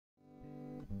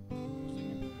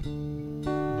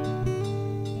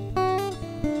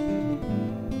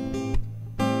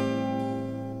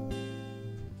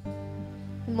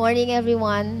morning,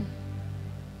 everyone.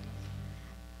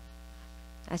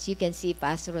 As you can see,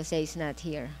 Pastor Jose is not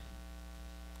here.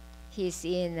 He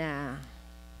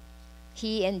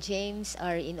and James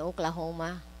are in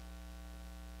Oklahoma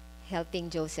helping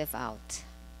Joseph out.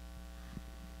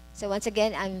 So once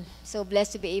again, I'm so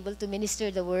blessed to be able to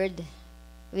minister the word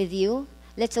with you.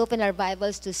 Let's open our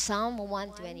Bibles to Psalm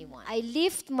 121. I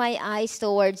lift my eyes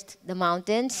towards the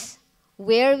mountains.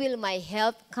 Where will my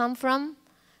help come from?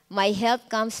 My help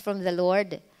comes from the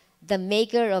Lord, the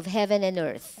maker of heaven and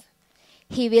earth.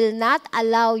 He will not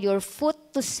allow your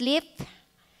foot to slip.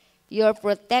 Your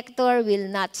protector will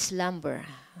not slumber.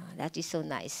 That is so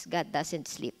nice. God doesn't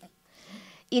sleep.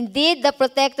 Indeed, the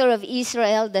protector of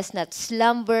Israel does not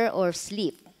slumber or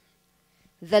sleep.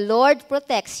 The Lord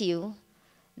protects you.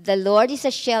 The Lord is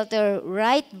a shelter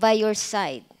right by your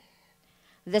side.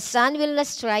 The sun will not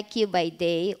strike you by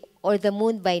day or the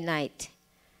moon by night.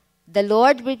 The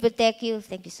Lord will protect you,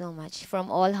 thank you so much,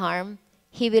 from all harm.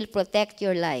 He will protect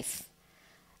your life.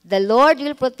 The Lord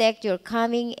will protect your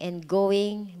coming and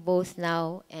going, both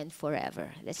now and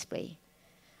forever. Let's pray.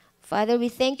 Father, we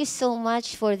thank you so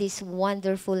much for this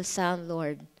wonderful psalm,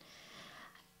 Lord.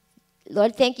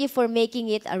 Lord, thank you for making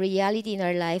it a reality in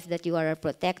our life that you are a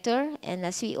protector. And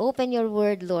as we open your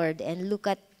word, Lord, and look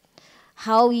at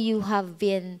how you have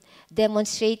been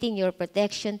demonstrating your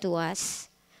protection to us,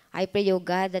 I pray, O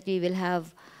God, that we will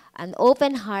have an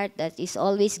open heart that is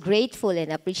always grateful and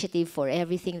appreciative for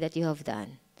everything that you have done.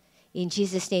 In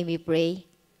Jesus' name we pray.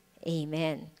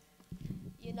 Amen.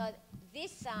 You know,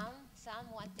 this psalm, Psalm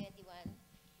 121,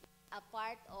 a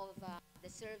part of the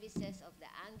services of the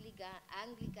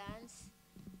Anglicans,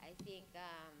 I think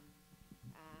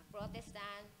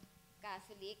Protestant,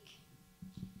 Catholic,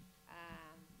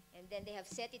 and then they have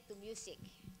set it to music.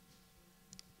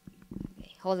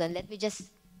 Okay, hold on, let me just take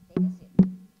a sip.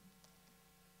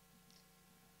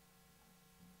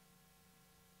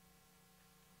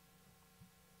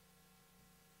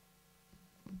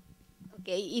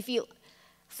 Okay,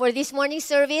 for this morning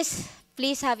service,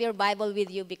 please have your Bible with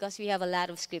you because we have a lot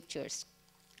of scriptures.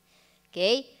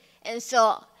 Okay? And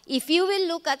so, if you will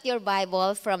look at your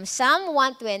Bible from Psalm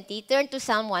 120, turn to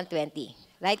Psalm 120,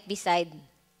 right beside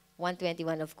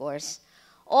 121, of course.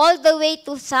 All the way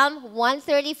to Psalm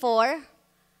 134.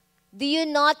 Do you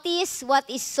notice what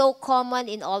is so common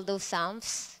in all those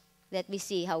Psalms? Let me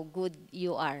see how good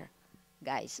you are,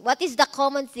 guys. What is the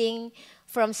common thing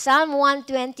from Psalm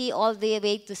 120 all the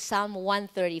way to Psalm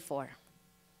 134?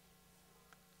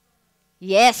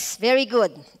 Yes, very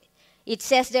good. It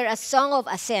says there a song of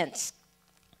ascents.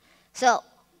 So,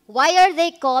 why are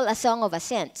they called a song of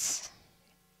ascents?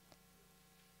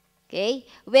 Okay?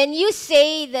 When you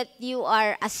say that you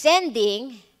are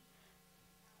ascending,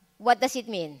 what does it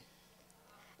mean?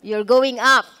 You're going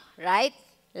up, right?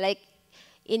 Like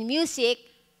in music,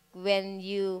 when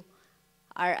your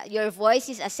voice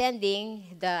is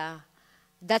ascending,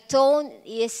 the tone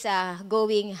is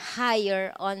going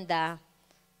higher on the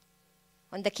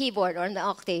keyboard or on the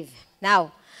octave.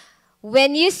 Now,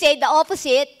 when you say the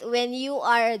opposite, when you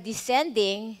are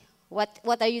descending,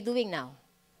 what are you doing now?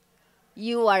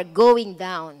 You are going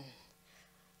down.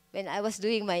 When I was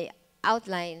doing my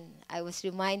outline, I was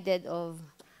reminded of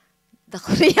the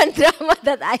Korean drama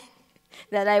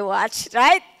that I watched,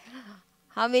 right?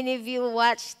 How many of you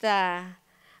watched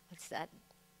what's that?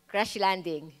 Crash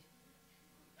Landing?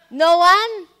 No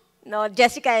one? No,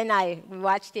 Jessica and I, we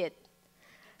watched it.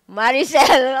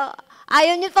 Maricel,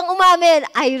 ayaw niyo pang umamin.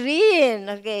 Irene,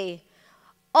 okay.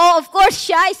 Oh, of course,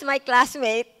 Shai is my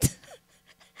classmate.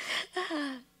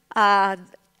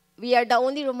 We are the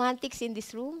only romantics in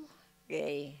this room.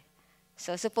 Okay.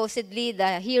 So supposedly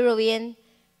the heroine,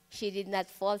 she did not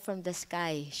fall from the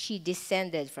sky. She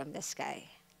descended from the sky.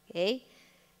 Okay?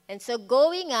 And so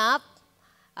going up,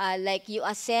 like you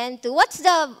ascend to, what's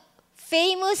the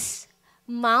famous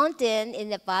mountain in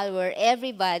Nepal where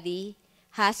everybody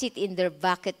has it in their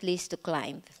bucket list to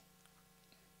climb?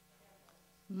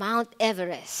 Mount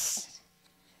Everest.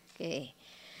 Okay.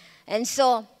 And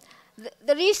so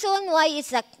the reason why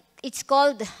it's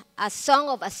called a song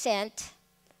of ascent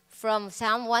from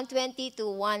Psalm 120 to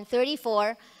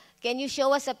 134, can you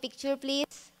show us a picture,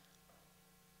 please?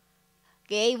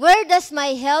 Okay, where does my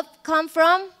help come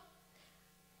from?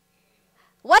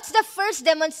 What's the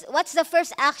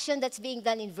first action that's being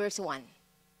done in verse 1?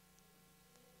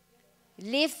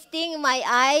 Lifting my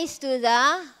eyes to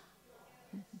the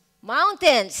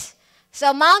mountains.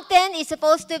 So mountain is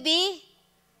supposed to be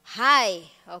high,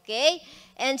 okay?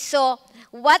 And so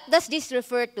what does this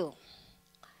refer to?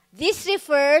 This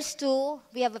refers to,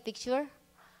 we have a picture?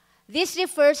 This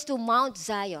refers to Mount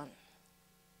Zion.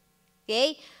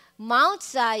 Okay? Mount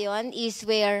Zion is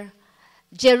where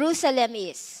Jerusalem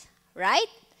is, right?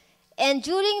 And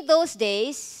during those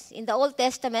days, in the Old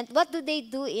Testament, what do they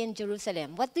do in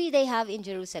Jerusalem? What do they have in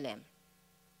Jerusalem?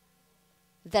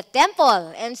 The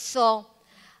temple. And so,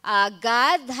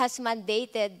 God has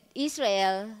mandated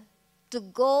Israel to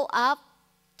go up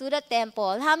to the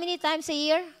temple. How many times a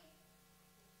year?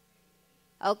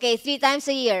 Okay, 3 times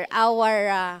a year.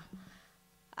 Our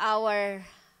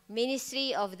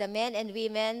ministry of the men and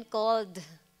women called,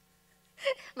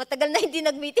 matagal na hindi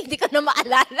nag-meeting, di ko na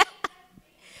maalala.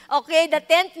 Okay, the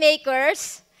tent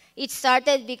makers, it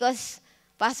started because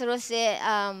Pastor Jose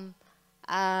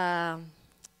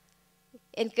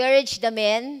encouraged the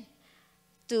men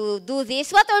to do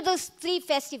this. What are those 3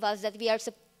 festivals that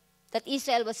that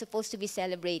Israel was supposed to be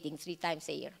celebrating 3 times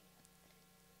a year?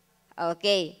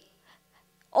 Okay.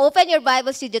 Open your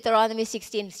Bibles to Deuteronomy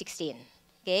 16:16.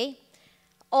 Okay?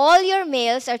 All your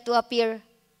males are to appear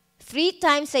 3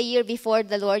 times a year before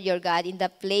the Lord your God in the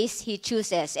place He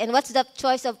chooses. And what's the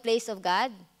choice of place of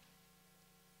God?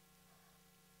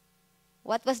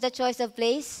 What was the choice of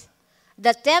place?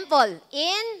 The temple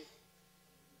in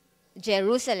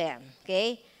Jerusalem.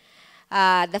 Okay?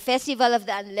 The festival of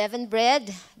the unleavened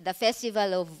bread, the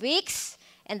festival of weeks,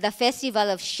 and the festival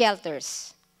of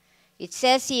shelters. It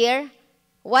says here,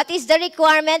 what is the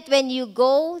requirement when you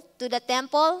go to the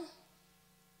temple?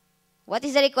 What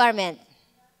is the requirement?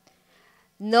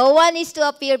 No one is to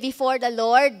appear before the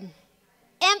Lord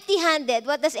empty-handed.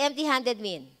 What does empty-handed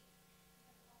mean?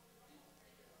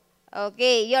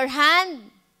 Okay, your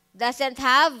hand doesn't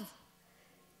have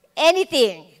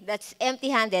anything. That's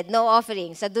empty-handed, no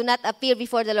offering. So do not appear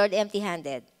before the Lord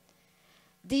empty-handed.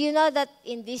 Do you know that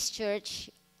in this church,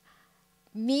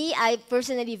 I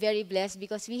personally very blessed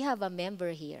because we have a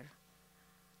member here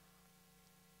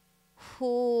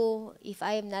who, if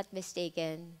I am not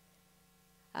mistaken,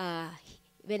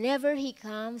 whenever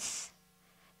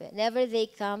they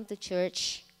come to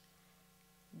church,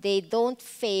 they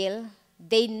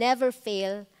never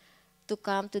fail to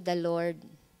come to the Lord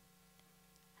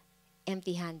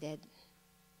empty-handed.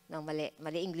 No,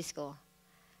 mali English ko.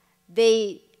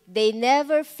 They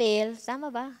never fail,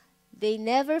 tama ba? They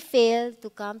never fail to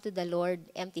come to the Lord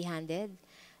empty-handed.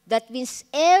 That means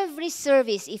every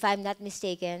service, if I'm not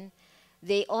mistaken,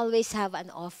 they always have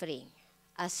an offering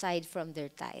aside from their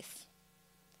tithe.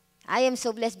 I am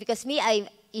so blessed because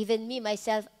even me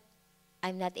myself,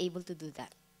 I'm not able to do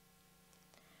that.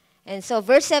 And so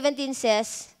verse 17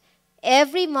 says,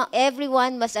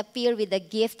 everyone must appear with a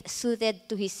gift suited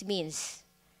to his means.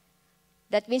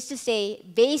 That means to say,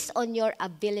 based on your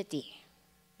ability.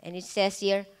 And it says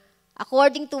here,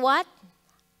 according to what?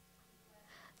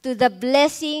 To the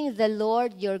blessing the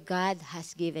Lord your God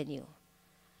has given you.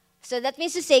 So that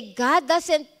means to say, God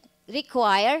doesn't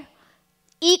require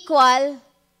equal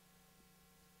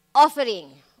offering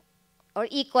or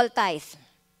equal tithe.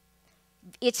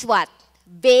 It's what?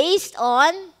 Based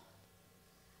on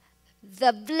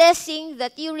the blessing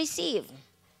that you receive.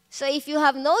 So if you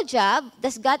have no job,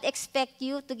 does God expect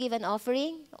you to give an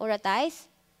offering or a tithe?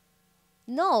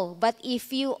 No. But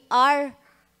if you are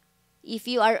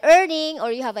earning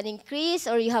or you have an increase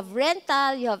or you have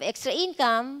rental, you have extra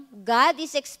income, God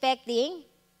is expecting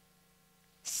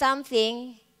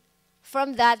something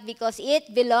from that because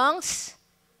it belongs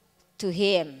to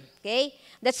Him. Okay?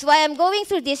 That's why I'm going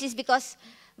through this is because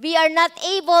we are not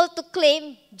able to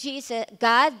claim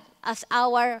God as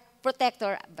our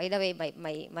protector. By the way,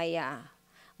 my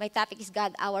topic is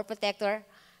God, our protector.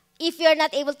 If we are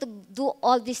not able to do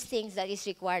all these things that is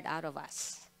required out of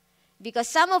us. Because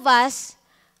some of us,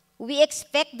 we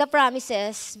expect the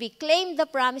promises, we claim the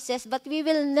promises, but we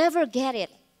will never get it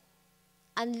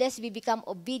unless we become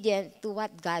obedient to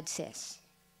what God says.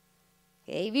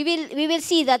 Okay? We will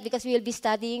see that because we will be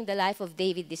studying the life of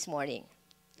David this morning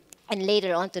and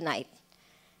later on tonight.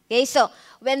 Okay, so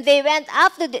when they went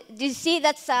up to you see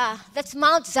that's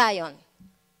Mount Zion.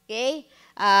 Okay,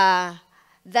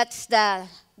 that's the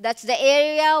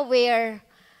area where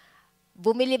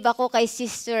bumilib ako kay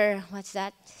Sister, what's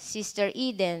that? Sister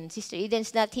Eden. Sister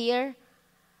Eden's not here.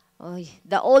 Oh,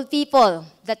 the old people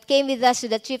that came with us to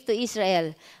the trip to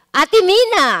Israel. Ate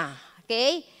Mina.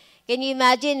 Okay? Can you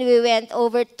imagine? We went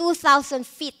over 2,000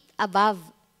 feet above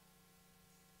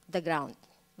the ground.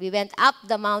 We went up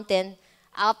the mountain,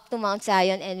 up to Mount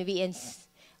Zion, and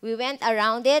we went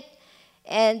around it.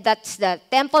 And that's the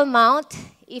Temple Mount.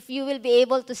 If you will be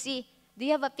able to see, do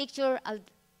you have a picture a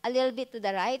little bit to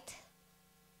the right?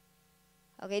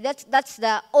 Okay, that's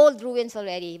the old ruins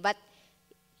already. But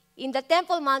in the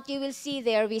Temple Mount, you will see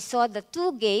there, we saw the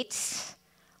 2 gates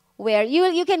where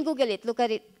you can Google it. Look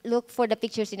at it. Look for the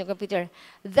pictures in your computer.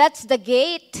 That's the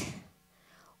gate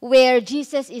where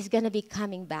Jesus is going to be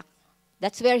coming back.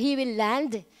 That's where he will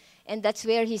land, and that's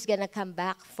where he's going to come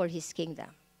back for his kingdom,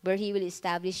 where he will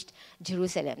establish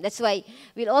Jerusalem. That's why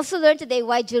we'll also learn today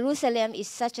why Jerusalem is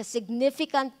such a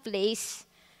significant place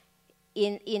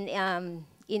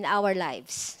in our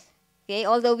lives. Okay,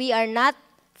 although we are not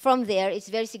from there, it's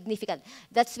very significant.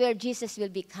 That's where Jesus will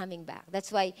be coming back.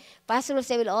 That's why Pastor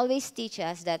Jose will always teach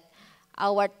us that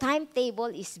our timetable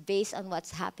is based on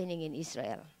what's happening in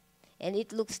Israel. And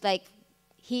it looks like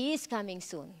he is coming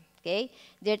soon. Okay?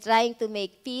 They're trying to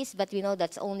make peace, but we know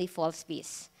that's only false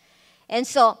peace. And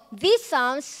so these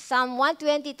Psalms, Psalm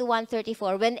 120 to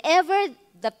 134, whenever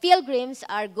the pilgrims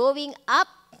are going up,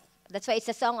 that's why it's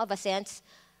a song of ascents,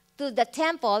 to the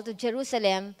temple, to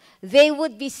Jerusalem, they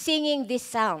would be singing these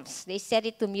psalms. They set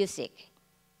it to music.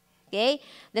 Okay?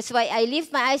 That's why I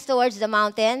lift my eyes towards the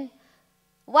mountain.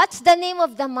 What's the name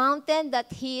of the mountain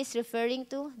that he is referring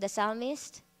to, the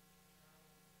psalmist?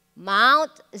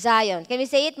 Mount Zion. Can we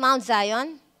say it? Mount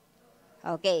Zion?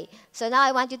 Okay. So now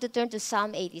I want you to turn to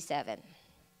Psalm 87.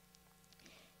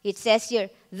 It says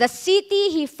here, the city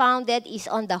he founded is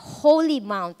on the holy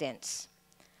mountains.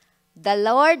 The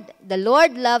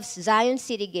Lord loves Zion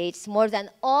city gates more than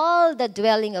all the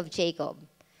dwelling of Jacob.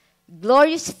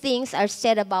 Glorious things are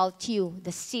said about you,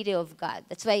 the city of God.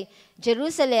 That's why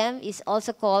Jerusalem is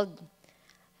also called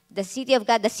the city of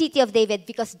God, the city of David,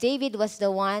 because David was the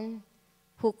one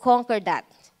who conquered that.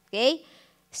 Okay?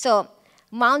 So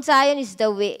Mount Zion is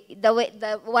the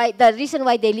reason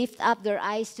why they lift up their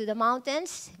eyes to the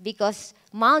mountains, because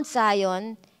Mount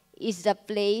Zion is the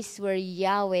place where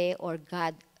Yahweh or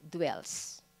God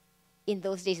dwells in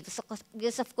those days.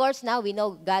 Because of course now we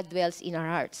know God dwells in our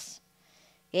hearts.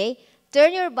 Okay?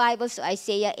 Turn your Bibles to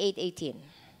Isaiah 8:18.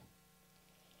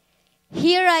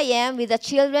 Here I am with the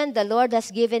children the Lord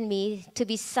has given me to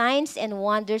be signs and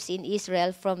wonders in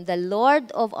Israel from the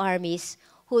Lord of armies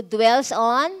who dwells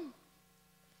on.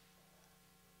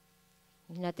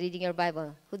 You're not reading your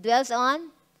Bible. Who dwells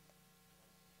on?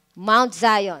 Mount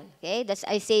Zion. Okay? That's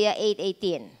Isaiah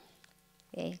 8:18.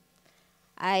 Okay?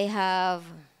 I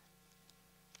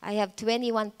have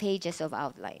 21 pages of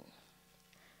outline.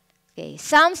 Okay,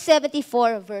 Psalm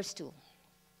 74, verse 2.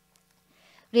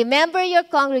 Remember your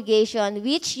congregation,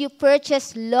 which you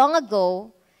purchased long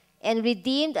ago and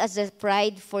redeemed as a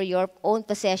pride for your own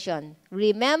possession.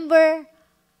 Remember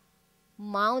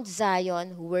Mount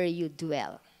Zion, where you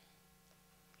dwell.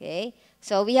 Okay,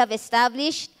 so we have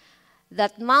established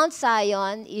that Mount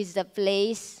Zion is the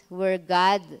place where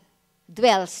God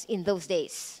dwells in those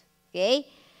days. Okay?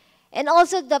 And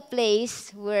also the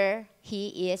place where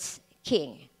he is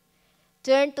king.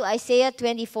 Turn to Isaiah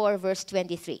 24, verse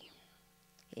 23.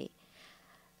 Okay?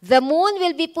 The moon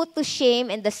will be put to shame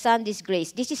and the sun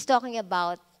disgraced. This is talking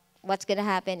about what's going to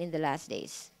happen in the last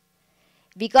days.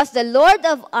 Because the Lord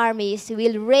of armies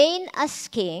will reign as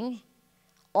king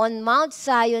on Mount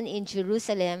Zion in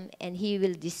Jerusalem, and he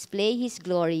will display his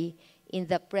glory in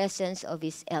the presence of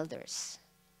his elders.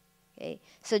 Okay?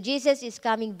 So Jesus is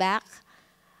coming back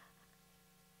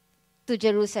to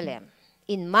Jerusalem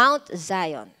in Mount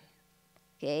Zion.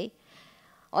 Okay?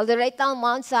 Although right now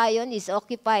Mount Zion is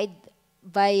occupied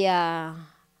by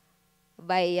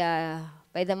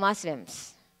the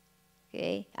Muslims.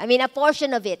 Okay? I mean, a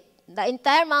portion of it. The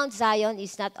entire Mount Zion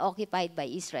is not occupied by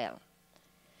Israel.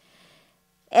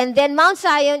 And then Mount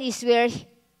Zion is where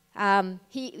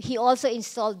he also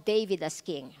installed David as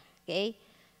king. Okay?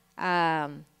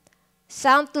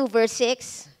 Psalm 2, verse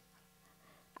 6.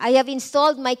 I have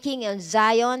installed my king on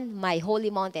Zion, my holy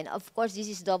mountain. Of course, this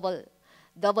is double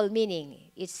meaning.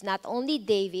 It's not only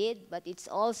David, but it's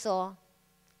also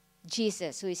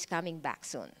Jesus who is coming back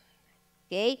soon.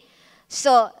 Okay?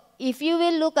 So, if you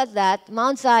will look at that,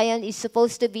 Mount Zion is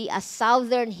supposed to be a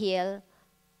southern hill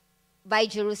by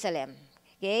Jerusalem.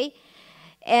 Okay?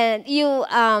 And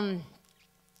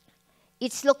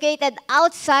it's located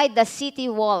outside the city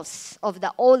walls of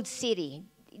the old city.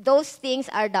 Those things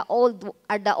are the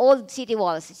old city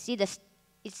walls. Do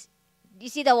you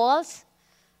see the walls?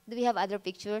 Do we have other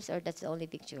pictures, or that's the only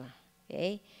picture?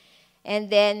 Okay. And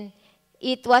then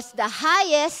it was the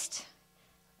highest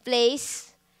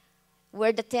place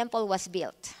where the temple was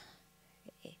built.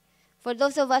 Okay. For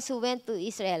those of us who went to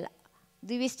Israel,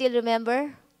 do we still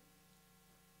remember?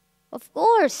 Of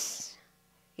course.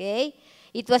 Okay.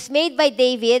 It was made by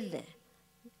David.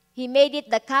 He made it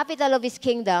the capital of his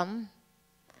kingdom.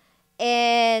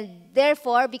 And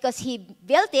therefore, because he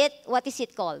built it, what is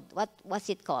it called? What was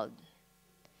it called?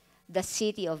 The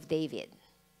city of David.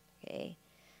 Okay.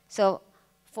 So,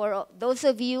 For those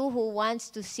of you who wants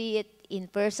to see it in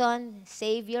person,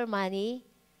 save your money.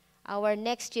 Our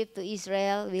next trip to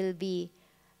Israel will be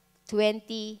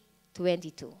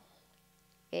 2022.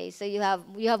 Okay, so you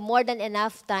have more than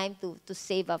enough time to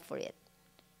save up for it.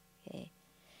 Okay.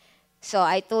 So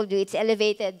I told you it's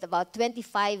elevated about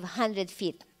 2,500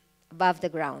 feet above the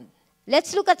ground.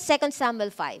 Let's look at 2 Samuel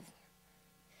 5.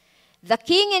 The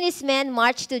king and his men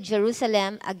marched to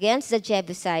Jerusalem against the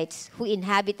Jebusites who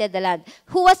inhabited the land.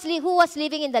 Who was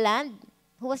living in the land?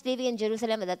 Who was living in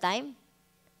Jerusalem at the time?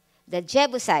 The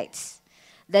Jebusites.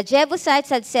 The Jebusites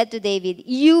had said to David,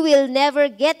 "You will never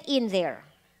get in there."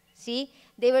 See,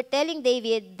 they were telling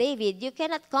David, "David, you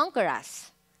cannot conquer us.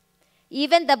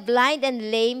 Even the blind and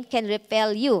lame can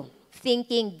repel you,"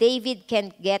 thinking David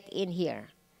can get in here.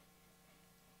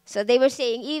 So they were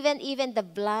saying, even the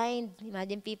blind,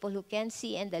 imagine people who can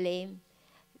see, and the lame,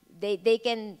 they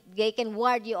can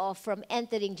ward you off from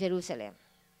entering Jerusalem.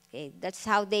 Okay, that's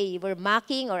how they were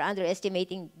mocking or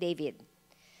underestimating David.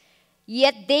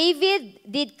 Yet David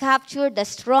did capture the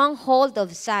stronghold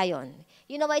of Zion.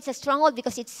 You know why it's a stronghold?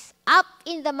 Because it's up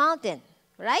in the mountain,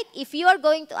 right? If you are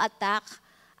going to attack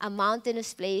a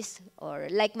mountainous place, or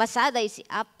like Masada is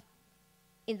up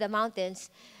in the mountains,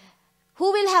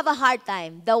 who will have a hard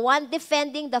time? The one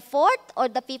defending the fort or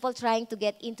the people trying to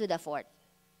get into the fort?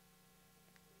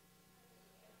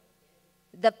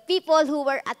 The people who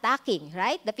were attacking,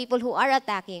 right? The people who are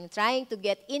attacking, trying to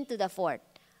get into the fort.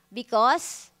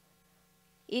 Because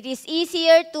it is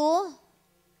easier to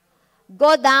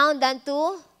go down than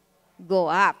to go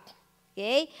up.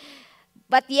 Okay?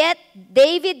 But yet,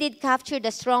 David did capture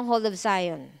the stronghold of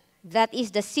Zion. That is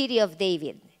the city of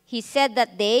David. He said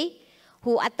that they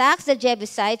who attacks the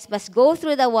Jebusites must go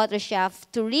through the water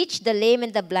shaft to reach the lame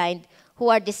and the blind who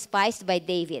are despised by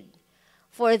David.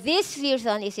 For this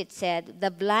reason, is it said,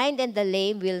 the blind and the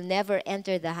lame will never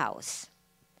enter the house.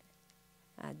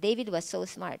 David was so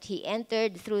smart. He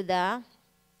entered through the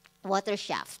water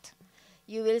shaft.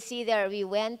 You will see there, we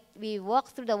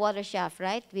walked through the water shaft,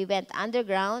 right? We went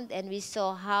underground and we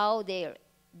saw how they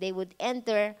would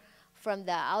enter from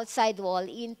the outside wall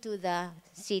into the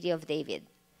city of David.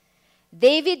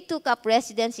 David took up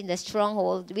residence in the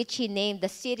stronghold, which he named the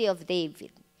City of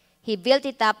David. He built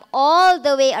it up all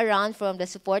the way around from the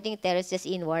supporting terraces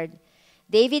inward.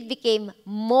 David became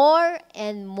more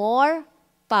and more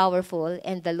powerful,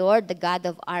 and the Lord, the God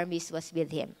of armies, was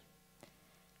with him.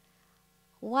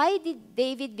 Why did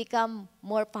David become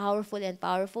more powerful and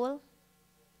powerful?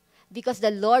 Because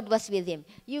the Lord was with him.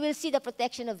 You will see the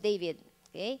protection of David.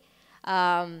 Okay?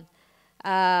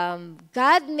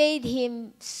 God made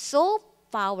him so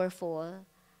powerful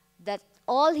that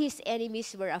all his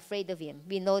enemies were afraid of him.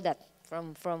 We know that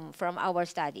from our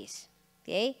studies.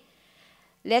 Okay?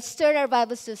 Let's turn our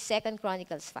Bibles to 2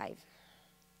 Chronicles 5.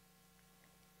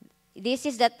 This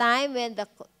is the time when the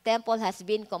temple has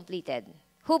been completed.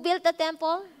 Who built the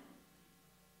temple?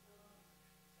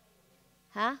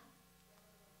 Huh?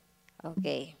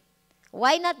 Okay.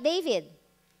 Why not David?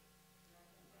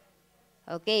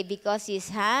 Okay, because his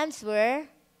hands were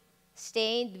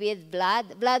stained with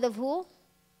blood. Blood of who?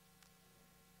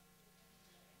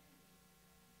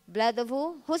 Blood of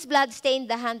who? Whose blood stained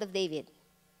the hand of David?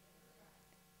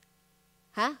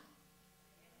 Huh?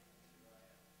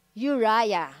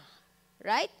 Uriah.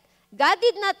 Right?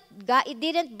 It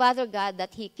didn't bother God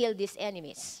that he killed his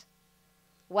enemies.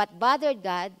 What bothered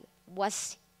God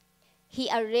was he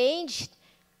arranged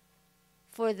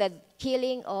for the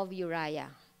killing of Uriah.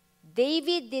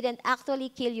 David didn't actually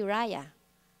kill Uriah,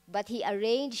 but he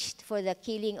arranged for the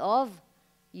killing of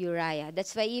Uriah.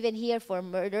 That's why even here for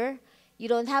murder, you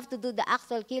don't have to do the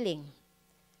actual killing,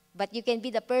 but you can be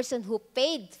the person who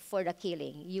paid for the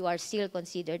killing. You are still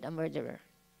considered a murderer.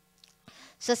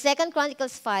 So 2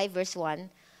 Chronicles 5, verse 1,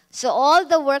 so all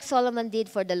the work Solomon did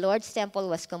for the Lord's temple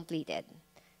was completed.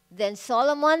 Then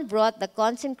Solomon brought the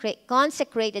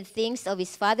consecrated things of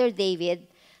his father David,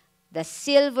 the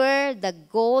silver, the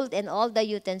gold, and all the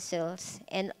utensils,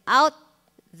 and out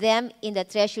them in the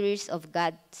treasuries of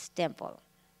God's temple.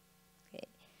 Okay.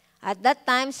 At that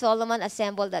time, Solomon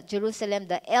assembled at Jerusalem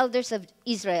the elders of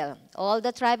Israel, all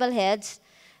the tribal heads,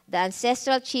 the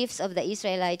ancestral chiefs of the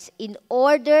Israelites, in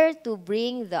order to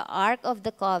bring the Ark of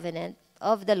the Covenant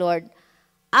of the Lord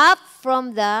up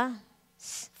from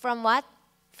what?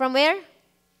 From where?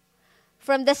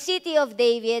 From the city of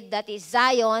David, that is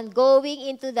Zion, going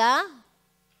into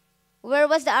where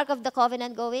was the Ark of the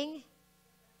Covenant going?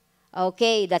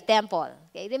 Okay, the temple.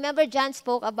 Okay, remember John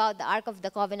spoke about the Ark of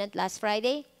the Covenant last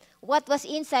Friday? What was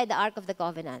inside the Ark of the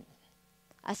Covenant?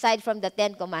 Aside from the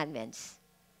 10 Commandments.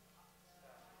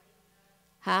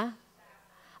 Huh?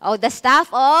 Oh, the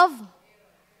staff of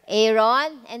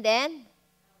Aaron. And then?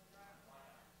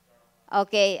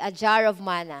 Okay, a jar of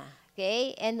manna.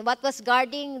 Okay, and what was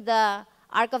guarding the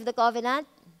Ark of the Covenant?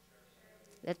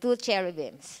 The two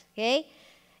cherubims. Okay,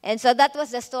 and so that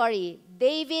was the story.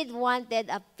 David wanted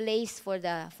a place for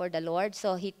the Lord,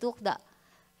 so he took the.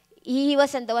 He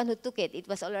wasn't the one who took it. It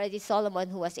was already Solomon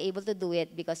who was able to do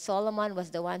it because Solomon was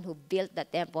the one who built the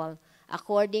temple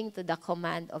according to the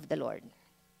command of the Lord.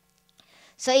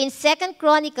 So in 2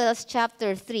 Chronicles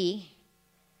chapter 3,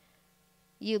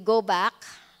 you go back.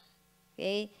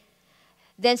 Okay.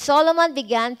 Then Solomon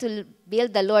began to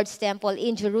build the Lord's temple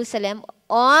in Jerusalem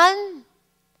on,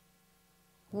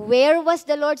 where was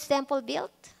the Lord's temple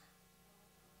built?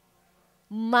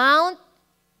 Mount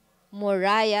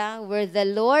Moriah, where the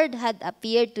Lord had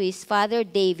appeared to his father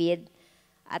David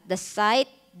at the site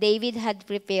David had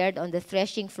prepared on the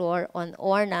threshing floor on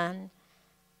Ornan,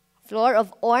 floor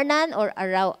of Ornan or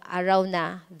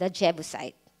Araunah, the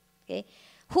Jebusite. Okay.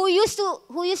 Who used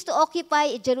to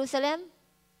occupy Jerusalem?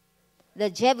 The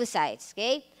Jebusites.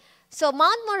 Okay. So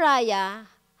Mount Moriah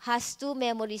has two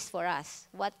memories for us.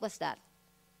 What was that?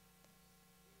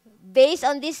 Based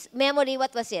on this memory,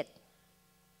 what was it?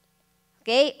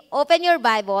 Okay, open your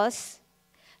Bibles.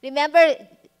 Remember,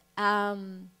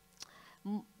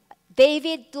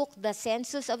 David took the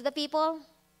census of the people.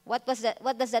 What was that?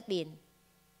 What does that mean?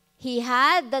 He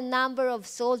had the number of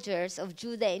soldiers of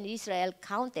Judah and Israel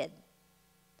counted.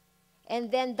 And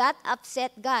then that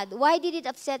upset God. Why did it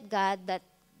upset God that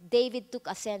David took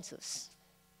a census?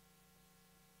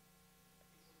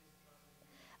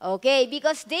 Okay,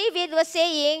 because David was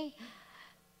saying,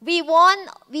 we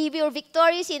were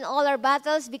victorious in all our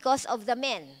battles because of the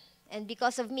men and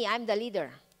because of me. I'm the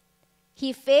leader.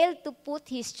 He failed to put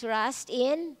his trust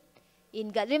in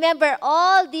God. Remember,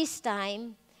 all this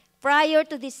time, prior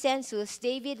to this census,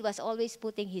 David was always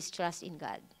putting his trust in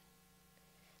God.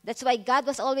 That's why God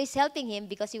was always helping him,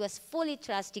 because he was fully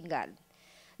trusting God.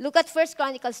 Look at 1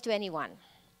 Chronicles 21.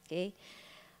 Okay?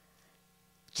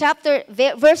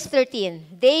 Verse 13.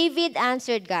 David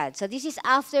answered God. So this is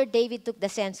after David took the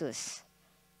census.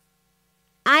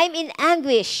 I'm in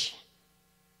anguish.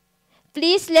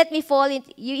 Please let me fall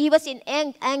into. He was in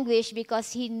anguish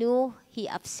because he knew he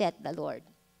upset the Lord.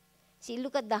 See,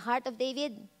 look at the heart of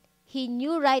David. He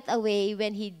knew right away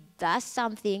when he does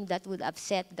something that would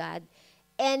upset God,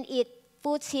 and it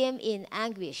puts him in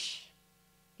anguish.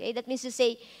 Okay, that means to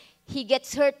say he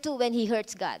gets hurt too when he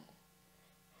hurts God.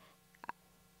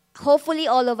 Hopefully,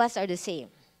 all of us are the same.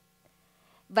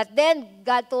 But then,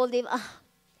 God told him,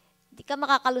 di ka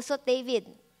makakalusot, David,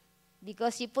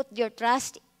 because you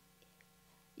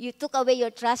took away your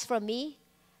trust from me.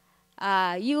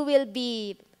 You will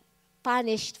be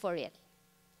punished for it.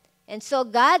 And so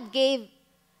God gave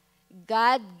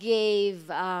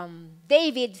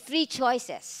David 3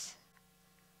 choices.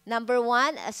 Number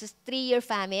 1, a 3-year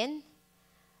famine.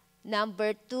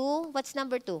 Number 2, what's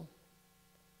number 2?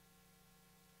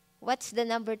 What's the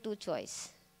number 2 choice?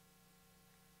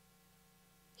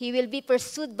 He will be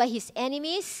pursued by his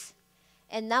enemies.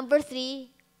 And number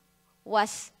 3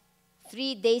 was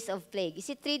 3 days of plague. Is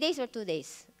it 3 days or 2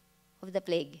 days of the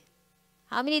plague?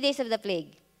 How many days of the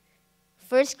plague?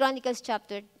 1 Chronicles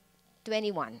chapter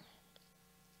 21.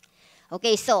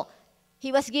 Okay, so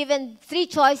he was given 3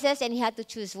 choices and he had to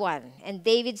choose one. And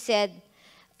David said,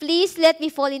 please let me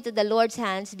fall into the Lord's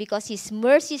hands because his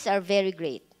mercies are very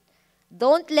great.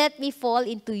 Don't let me fall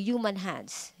into human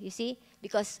hands. You see?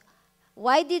 Because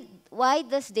why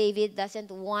does David doesn't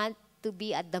want to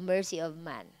be at the mercy of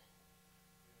man?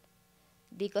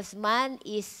 Because man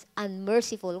is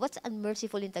unmerciful. What's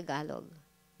unmerciful in Tagalog?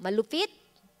 Malupit,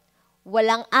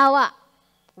 walang awa,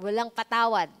 walang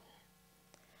patawad.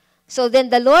 So then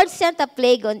the Lord sent a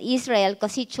plague on Israel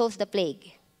because he chose the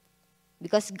plague.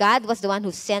 Because God was the one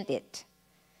who sent it.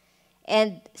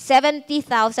 And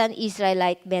 70,000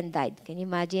 Israelite men died. Can you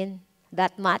imagine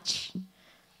that much?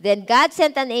 Then God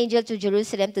sent an angel to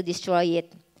Jerusalem to destroy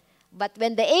it. But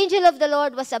when the angel of the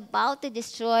Lord was about to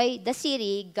destroy the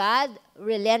city, God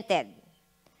relented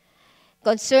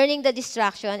concerning the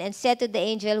destruction and said to the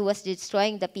angel who was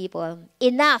destroying the people,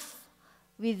 enough,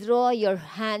 withdraw your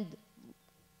hand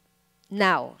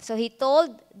now. So he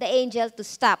told the angel to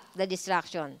stop the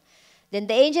destruction. Then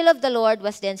the angel of the Lord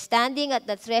was then standing at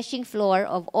the threshing floor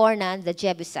of Ornan the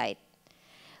Jebusite.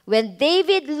 When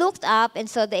David looked up and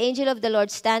saw the angel of the Lord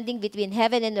standing between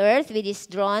heaven and earth with his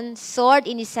drawn sword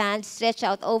in his hand stretched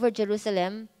out over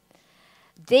Jerusalem,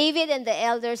 David and the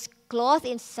elders, clothed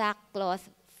in sackcloth,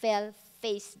 fell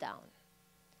face down.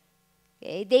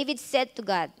 Okay? David said to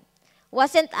God,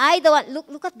 wasn't I the one?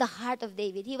 Look at the heart of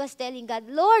David. He was telling God,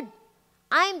 Lord,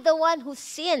 I'm the one who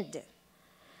sinned.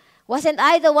 Wasn't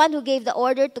I the one who gave the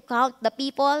order to count the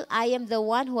people? I am the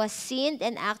one who has sinned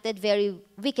and acted very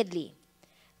wickedly.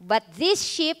 But this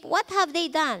sheep, what have they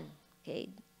done? Okay.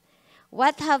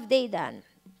 What have they done?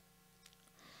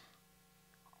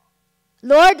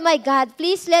 Lord my God,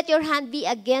 please let your hand be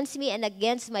against me and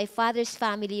against my father's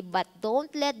family, but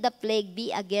don't let the plague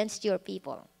be against your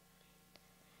people.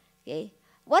 Okay?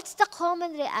 What's the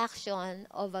common reaction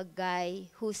of a guy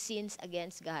who sins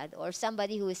against God or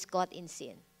somebody who is caught in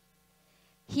sin?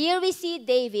 Here we see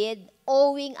David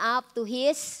owing up to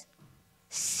his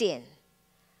sin.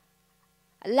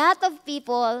 A lot of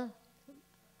people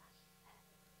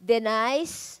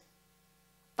denies,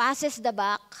 passes the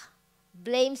buck,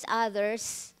 blames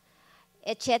others,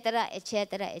 etc.,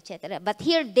 etc., etc. But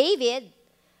here David,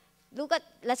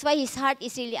 that's why his heart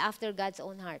is really after God's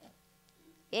own heart.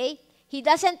 Okay? He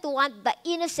doesn't want the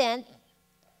innocent,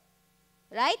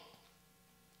 right,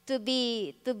 to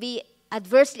be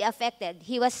adversely affected.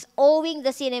 He was owing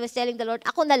the sin and was telling the Lord,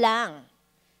 ako na lang.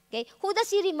 Okay? Who does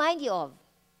he remind you of?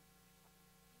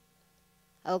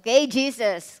 Okay,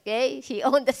 Jesus. Okay? He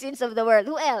owned the sins of the world.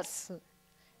 Who else?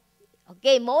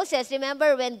 Okay, Moses.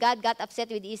 Remember when God got upset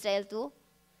with Israel too?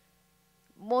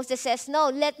 Moses says, no,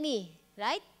 let me.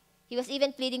 Right? He was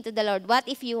even pleading to the Lord, what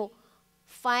if you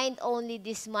find only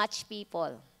this much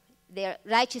people? They're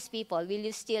righteous people. Will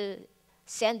you still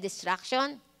send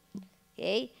destruction?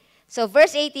 Okay? So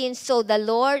verse 18, so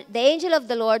the angel of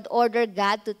the Lord ordered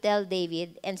God to tell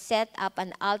David and set up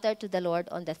an altar to the Lord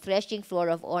on the threshing floor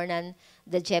of Ornan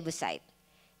the Jebusite.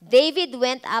 David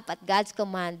went up at God's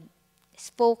command,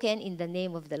 spoken in the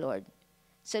name of the Lord.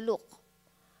 So look,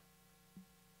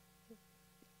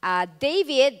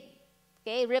 David,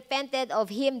 okay, repented of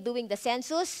him doing the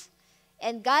census,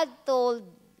 and God,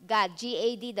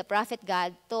 G-A-D, the prophet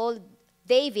God, told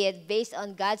David, based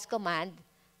on God's command,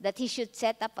 that he should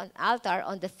set up an altar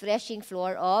on the threshing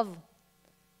floor of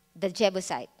the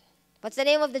Jebusite. What's the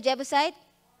name of the Jebusite?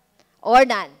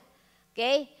 Ornan.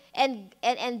 Okay?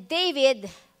 And David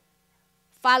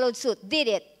followed suit, did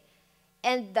it.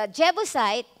 And the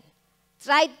Jebusite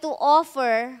tried to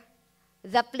offer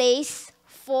the place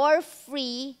for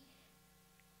free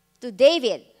to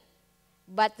David.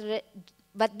 But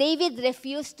David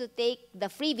refused to take the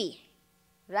freebie.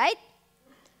 Right?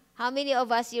 How many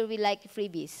of us here will like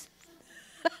freebies?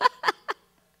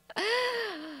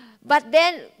 But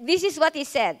then, this is what he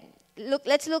said.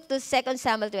 Let's look to 2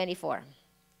 Samuel 24.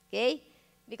 Okay?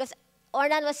 Because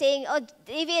Ornan was saying, oh,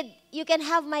 David, you can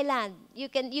have my land. You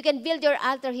can build your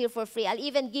altar here for free. I'll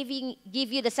even give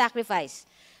you the sacrifice.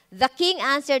 The king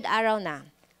answered Araunah,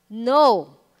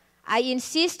 no, I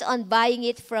insist on buying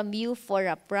it from you for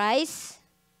a price.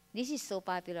 This is so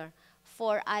popular.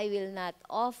 For I will not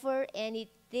offer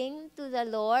anything to the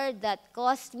Lord that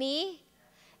cost me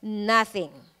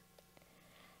nothing.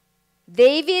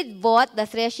 David bought the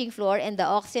threshing floor and the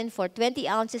oxen for 20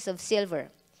 ounces of silver.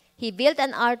 He built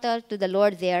an altar to the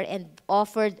Lord there and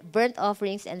offered burnt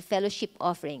offerings and fellowship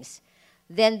offerings.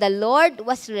 Then the Lord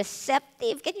was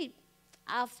receptive.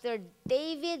 After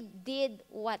David did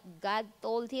what God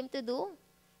told him to do,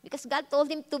 because God told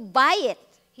him to buy it.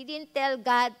 He didn't tell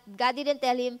God didn't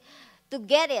tell him to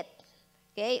get it.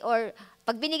 Okay? Or,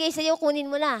 pag binigay sa'yo, kunin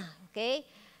mo na. Okay?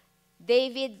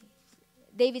 David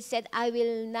said, I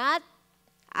will not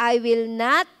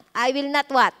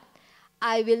what?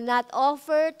 I will not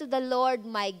offer to the Lord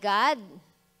my God.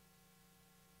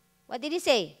 What did he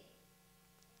say?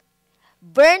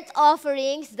 Burnt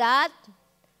offerings that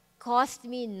cost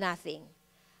me nothing.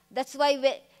 That's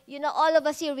why, all of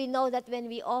us here, we know that when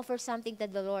we offer something to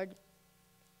the Lord,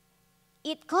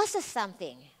 it costs us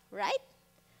something, right?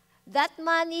 That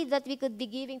money that we could be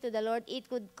giving to the Lord, it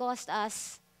could cost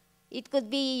us. It could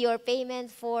be your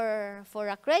payment for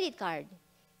a credit card.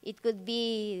 It could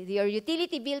be your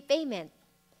utility bill payment.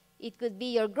 It could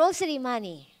be your grocery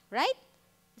money, right?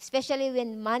 Especially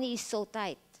when money is so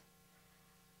tight.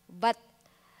 But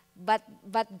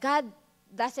God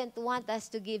doesn't want us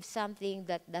to give something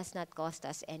that does not cost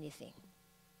us anything.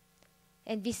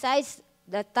 And besides,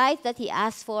 the tithe that he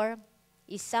asked for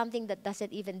is something that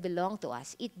doesn't even belong to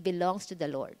us. It belongs to the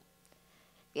Lord.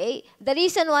 Okay? The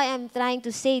reason why I'm trying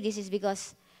to say this is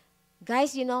because,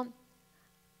 guys,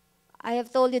 I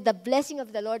have told you the blessing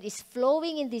of the Lord is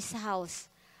flowing in this house.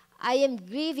 I am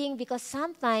grieving because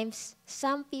sometimes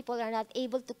some people are not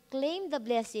able to claim the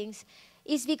blessings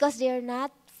is because they are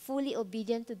not fully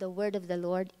obedient to the word of the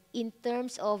Lord in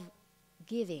terms of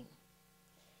giving.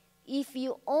 If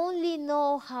you only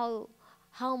know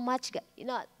how much,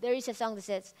 there is a song that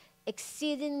says,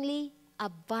 exceedingly,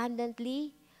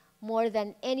 abundantly, more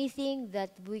than anything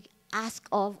that we ask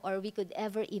of or we could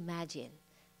ever imagine.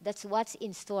 That's what's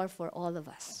in store for all of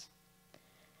us.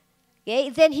 Okay?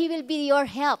 Then He will be your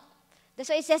help. That's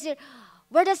why it says here,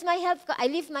 where does my help come? I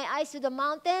lift my eyes to the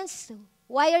mountains.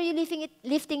 Why are you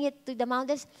lifting it to the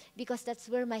mountains? Because that's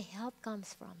where my help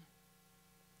comes from.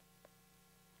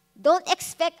 Don't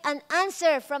expect an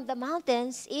answer from the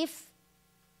mountains if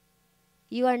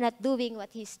you are not doing what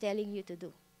He's telling you to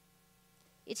do.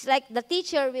 It's like the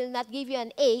teacher will not give you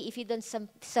an A if you don't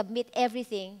submit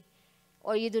everything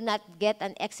or you do not get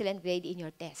an excellent grade in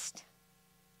your test.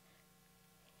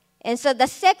 And so the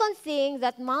second thing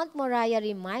that Mount Moriah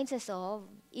reminds us of,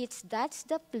 that's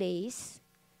the place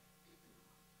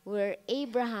where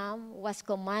Abraham was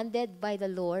commanded by the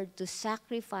Lord to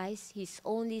sacrifice his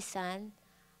only son,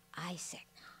 Isaac.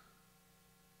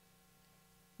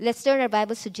 Let's turn our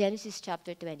Bibles to Genesis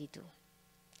chapter 22.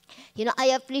 You know, I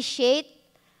appreciate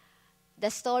the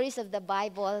stories of the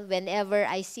Bible whenever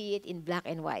I see it in black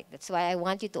and white. That's why I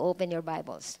want you to open your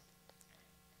Bibles.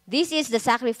 This is the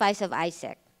sacrifice of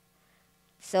Isaac.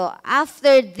 So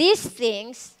after these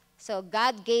things, so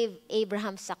God gave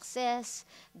Abraham success,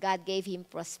 God gave him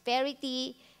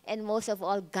prosperity, and most of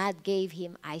all, God gave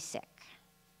him Isaac.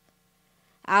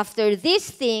 After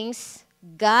these things,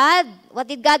 what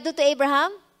did God do to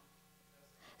Abraham?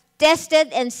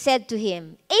 Tested and said to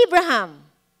him, Abraham.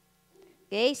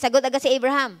 Okay, sagot agad si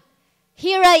Abraham.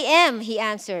 Here I am, he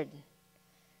answered.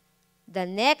 The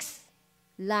next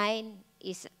line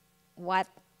is what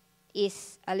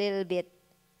is a little bit,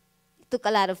 took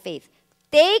a lot of faith.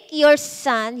 Take your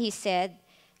son, he said,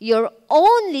 your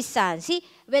only son. See,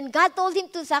 when God told him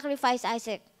to sacrifice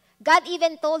Isaac, God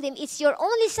even told him, it's your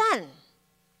only son.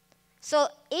 So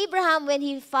Abraham, when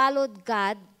he followed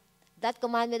God, that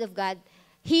commandment of God,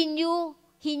 he knew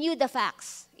the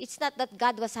facts. It's not that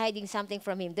God was hiding something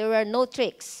from him. There were no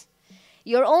tricks.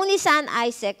 Your only son,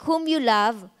 Isaac, whom you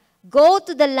love, go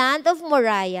to the land of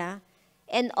Moriah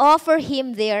and offer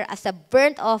him there as a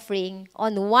burnt offering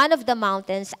on one of the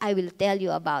mountains I will tell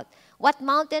you about. What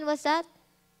mountain was that?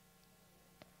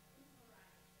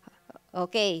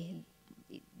 Okay,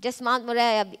 just Mount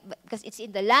Moriah, because it's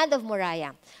in the land of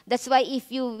Moriah. That's why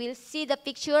if you will see the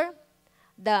picture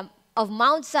of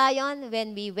Mount Zion,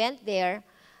 when we went there,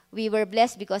 we were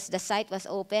blessed because the site was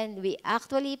open. We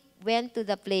actually went to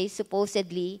the place,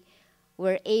 supposedly,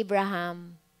 where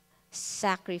Abraham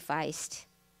sacrificed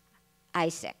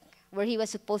Isaac, where he was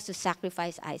supposed to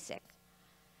sacrifice Isaac.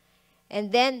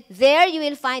 And then there you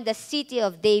will find the city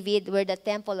of David, where the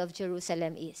temple of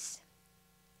Jerusalem is.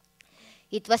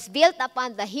 It was built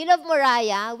upon the hill of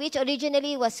Moriah, which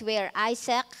originally was where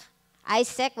Isaac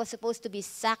was supposed to be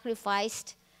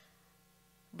sacrificed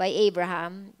by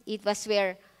Abraham. It was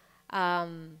where,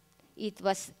 it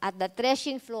was at the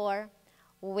threshing floor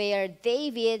where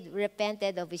David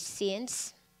repented of his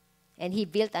sins, and he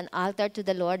built an altar to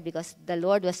the Lord because the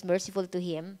Lord was merciful to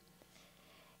him.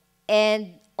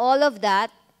 And all of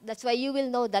that, that's why you will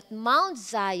know that Mount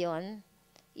Zion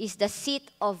is the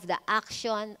seat of the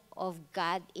action of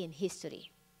God in history.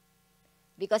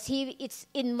 Because it's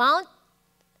in Mount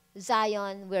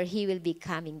Zion where he will be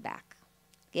coming back.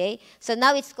 Okay? So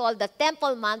now it's called the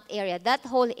Temple Mount area. That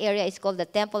whole area is called the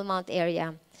Temple Mount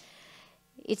area.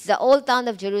 It's the old town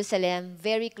of Jerusalem,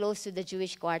 very close to the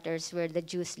Jewish quarters where the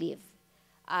Jews live.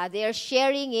 They're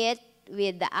sharing it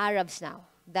with the Arabs now,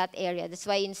 that area. That's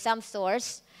why in some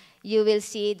stores, you will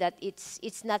see that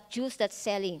it's not Jews that's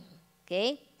selling.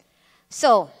 Okay?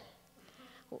 So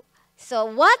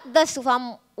what does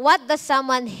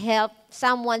someone's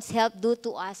help do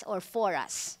to us or for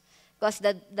us? Because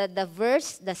the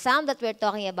verse, the psalm that we're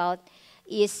talking about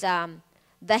is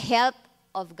the help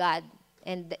of God.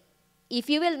 And if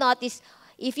you will notice,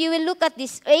 if you will look at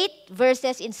these 8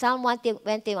 verses in Psalm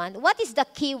 121, what is the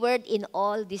key word in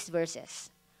all these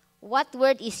verses? What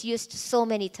word is used so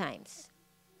many times?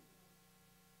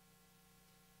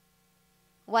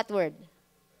 What word?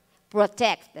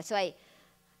 Protect. That's why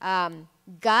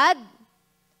God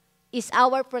is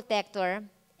our protector,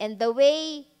 and the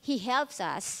way He helps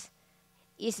us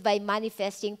is by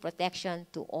manifesting protection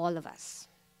to all of us.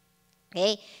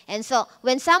 Okay? And so,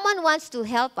 when someone wants to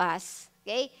help us,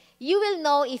 okay, you will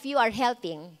know if you are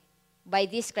helping by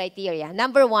this criteria.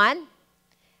 Number 1,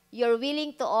 you're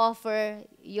willing to offer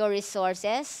your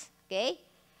resources, okay?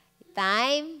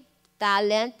 Time,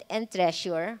 talent, and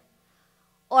treasure,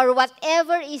 or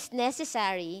whatever is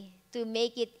necessary to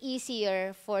make it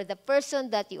easier for the person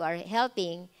that you are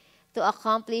helping to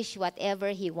accomplish whatever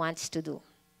he wants to do.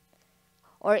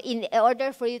 Or in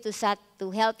order for you to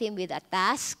help him with a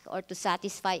task or to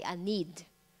satisfy a need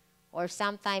or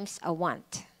sometimes a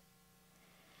want.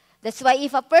 That's why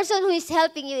if a person who is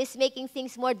helping you is making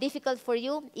things more difficult for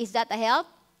you, is that a help?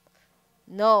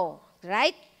 No,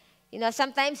 right? You know,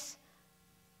 sometimes,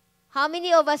 how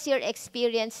many of us here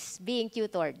experience being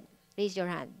tutored? Raise your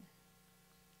hand.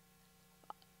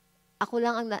 Ako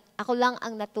lang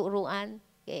ang naturuan.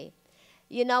 Okay.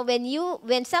 You know,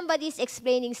 when somebody is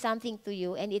explaining something to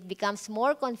you and it becomes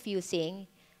more confusing,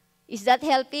 is that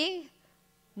helping?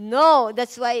 No.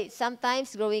 That's why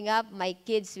sometimes growing up, my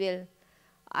kids will,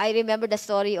 I remember the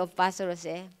story of Pastor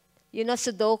Jose. You know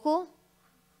Sudoku?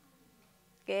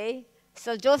 Okay.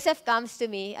 So Joseph comes to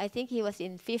me, I think he was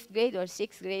in 5th grade or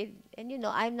 6th grade, and you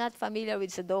know, I'm not familiar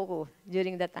with Sudoku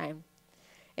during that time.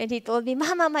 And he told me,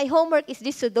 Mama, my homework is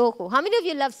this Sudoku. How many of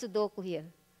you love Sudoku here?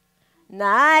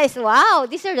 Nice. Wow.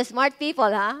 These are the smart people,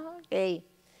 huh? Okay.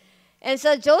 And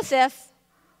so Joseph,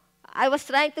 I was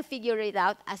trying to figure it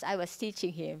out as I was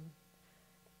teaching him.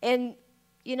 And,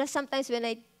 you know, sometimes when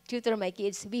I tutor my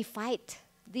kids, we fight.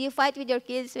 Do you fight with your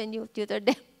kids when you tutor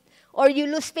them? Or you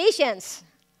lose patience?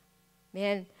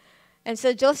 Man. And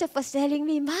so Joseph was telling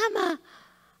me, Mama,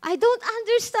 I don't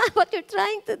understand what you're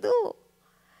trying to do.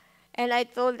 And I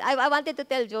wanted to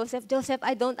tell Joseph,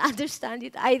 I don't understand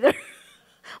it either.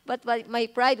 But my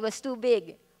pride was too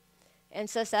big. And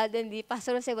so suddenly,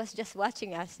 Pastor Jose was just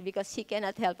watching us because he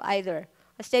cannot help either.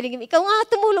 I was telling him, ikaw nga,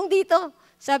 tumulong dito.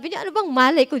 Sabi niya, ano bang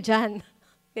malay ko dyan?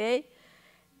 Okay?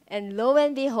 And lo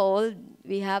and behold,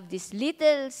 we have this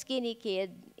little skinny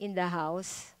kid in the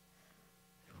house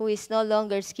who is no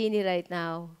longer skinny right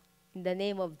now in the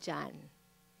name of John.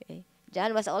 Okay?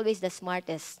 John was always the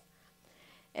smartest.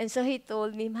 And so he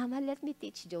told me, Mama, let me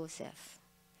teach Joseph.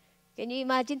 Can you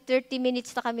imagine, 30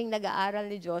 minutes na kaming nag-aaral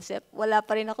ni Joseph, wala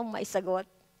pa rin akong maisagot.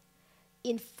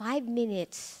 In 5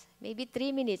 minutes, maybe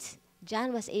 3 minutes,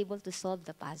 John was able to solve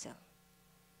the puzzle.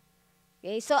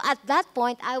 Okay, so at that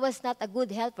point, I was not a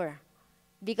good helper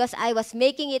because I was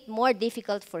making it more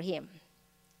difficult for him.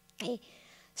 Okay,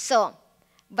 so,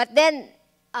 but then,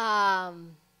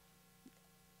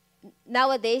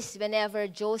 nowadays, whenever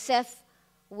Joseph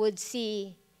would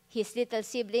see his little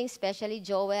siblings, especially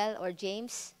Joel or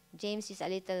James. James is a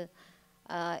little,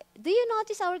 do you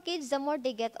notice our kids, the more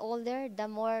they get older, the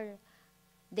more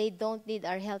they don't need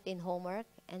our help in homework,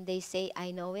 and they say,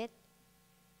 I know it?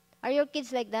 Are your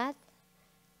kids like that?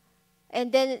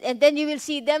 And then you will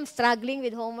see them struggling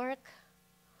with homework,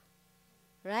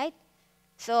 right?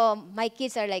 So my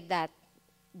kids are like that.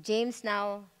 James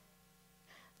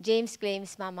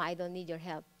claims, Mama, I don't need your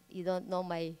help. You don't know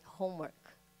my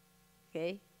homework.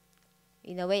 Okay?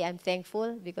 In a way, I'm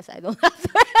thankful because I don't have to.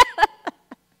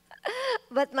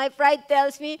 But my pride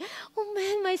tells me, oh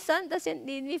man, my son doesn't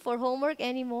need me for homework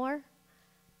anymore.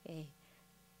 Okay.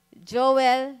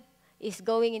 Joel is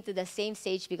going into the same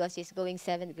stage because he's going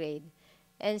 7th grade.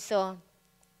 And so,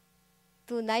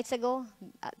 2 nights ago,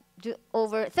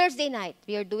 over Thursday night,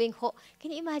 we are doing,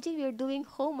 can you imagine we are doing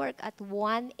homework at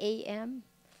 1 a.m.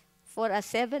 for a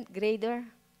 7th grader?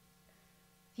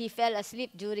 He fell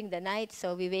asleep during the night,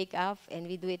 so we wake up and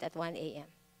we do it at 1 a.m.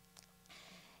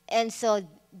 And so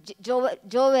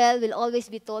Joel will always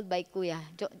be told by Kuya.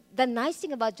 The nice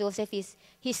thing about Joseph is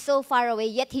he's so far away,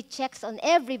 yet he checks on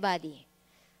everybody.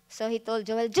 So he told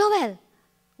Joel,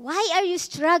 why are you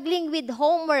struggling with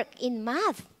homework in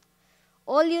math?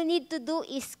 All you need to do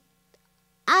is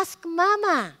ask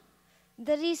Mama.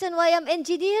 The reason why I'm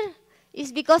engineer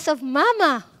is because of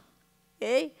Mama.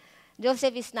 Okay?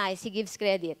 Joseph is nice. He gives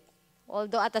credit.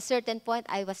 Although at a certain point,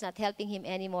 I was not helping him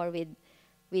anymore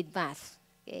with math.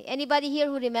 Okay. Anybody here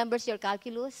who remembers your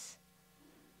calculus?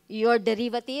 Your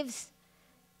derivatives?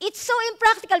 It's so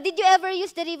impractical. Did you ever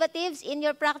use derivatives in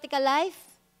your practical life?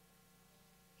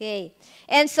 Okay.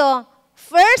 And so,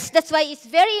 first, that's why it's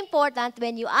very important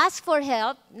when you ask for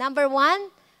help, number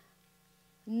 1,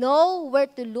 know where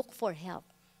to look for help.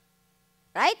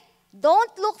 Right?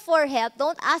 Don't look for help.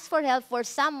 Don't ask for help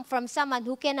from someone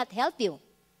who cannot help you.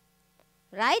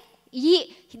 Right?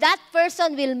 That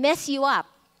person will mess you up.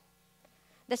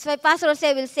 That's why Pastor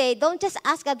Jose will say, don't just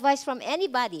ask advice from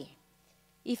anybody.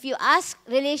 If you ask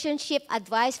relationship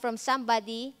advice from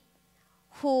somebody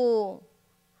who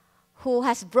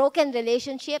has broken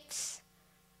relationships,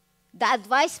 the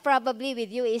advice probably with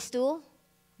you is to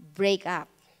break up.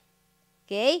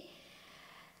 Okay?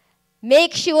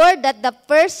 Make sure that the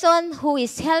person who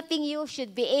is helping you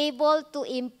should be able to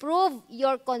improve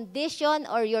your condition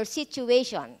or your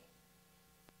situation.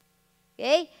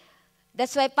 Okay?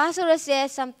 That's why Pastor Jose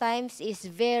sometimes is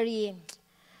very,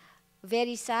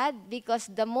 very sad because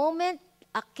the moment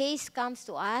a case comes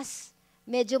to us,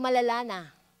 medyo malala na.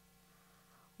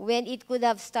 When it could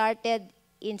have started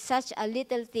in such a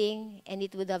little thing and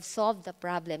it would have solved the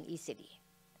problem easily.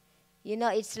 You know,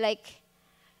 it's like,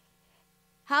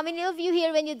 how many of you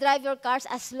here, when you drive your cars,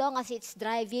 as long as it's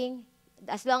driving,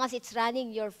 as long as it's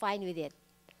running, you're fine with it?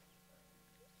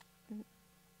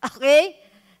 Okay?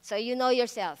 So you know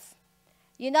yourself.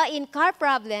 You know, in car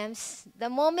problems, the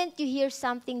moment you hear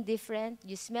something different,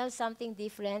 you smell something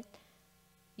different,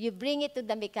 you bring it to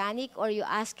the mechanic or you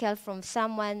ask help from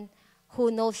someone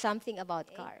who knows something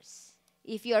about cars.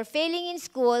 If you're failing in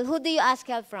school, who do you ask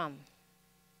help from?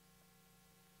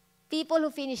 People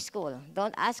who finish school.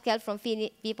 Don't ask help from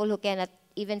people who cannot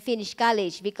even finish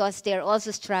college because they're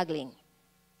also struggling.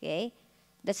 Okay?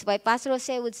 That's why Pastor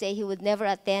Jose would say he would never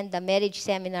attend the marriage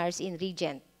seminars in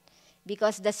Regent,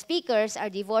 because the speakers are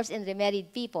divorced and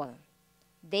remarried people.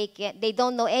 They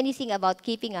don't know anything about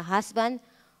keeping a husband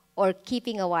or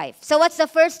keeping a wife. So what's the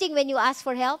first thing when you ask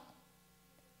for help?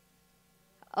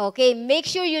 Okay, make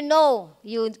sure you know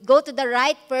you go to the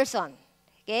right person.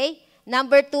 Okay?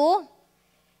 Number 2,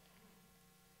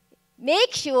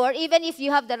 make sure, even if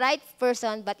you have the right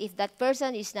person, but if that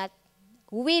person is not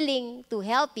willing to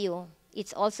help you,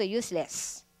 it's also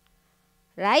useless.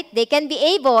 Right? They can be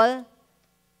able,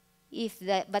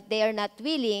 but they are not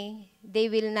willing, they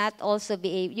will not also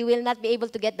be you will not be able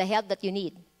to get the help that you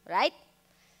need. Right?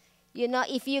 You know,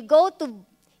 if you go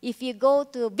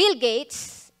to Bill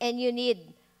Gates and you need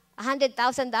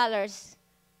 $100,000,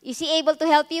 is he able to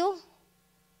help you?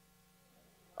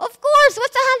 Of course,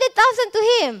 what's 100,000 to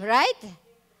him, right?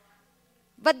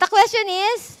 But the question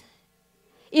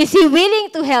is he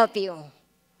willing to help you?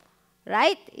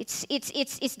 Right?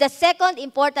 It's the second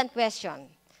important question.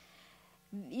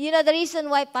 You know, the reason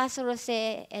why Pastor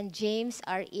Jose and James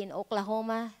are in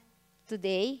Oklahoma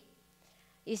today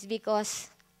is because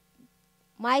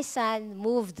my son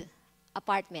moved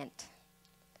apartment.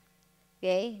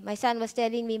 Okay? My son was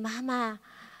telling me, Mama,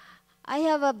 I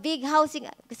have a big housing,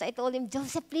 because I told him,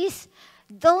 Joseph, please,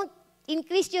 don't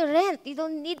increase your rent. You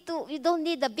don't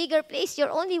need a bigger place. You're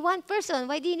only one person.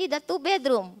 Why do you need a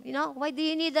 2-bedroom? You know, why do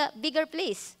you need a bigger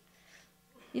place?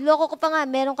 Iloko ko pa nga,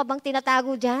 meron ka bang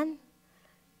tinatago dyan?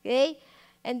 Okay?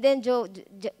 And then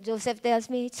Joseph tells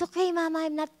me, it's okay, Mama,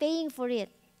 I'm not paying for it.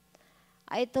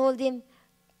 I told him,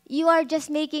 you are just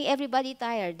making everybody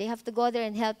tired. They have to go there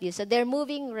and help you. So they're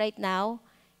moving right now.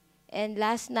 And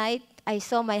last night, I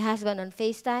saw my husband on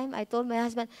FaceTime. I told my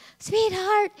husband,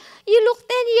 sweetheart, you look 10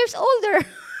 years older.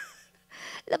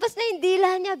 Labas na yung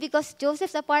dila niya because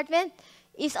Joseph's apartment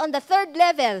is on the 3rd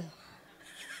level.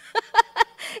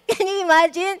 Can you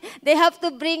imagine? They have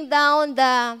to bring down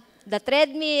the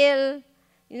treadmill.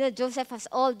 You know, Joseph has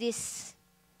all this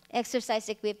exercise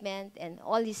equipment and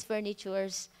all his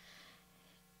furnitures.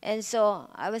 And so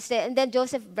I was saying, and then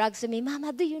Joseph brags to me,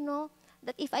 Mama, do you know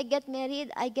that if I get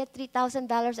married, I get $3,000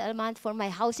 a month for my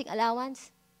housing allowance?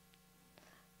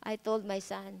 I told my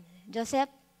son, Joseph,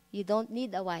 you don't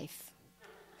need a wife.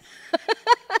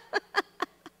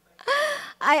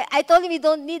 I told him you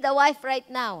don't need a wife right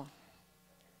now.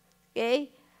 Okay?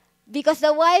 Because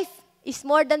the wife is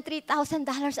more than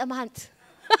 $3,000 a month.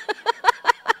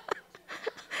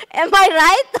 Am I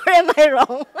right or am I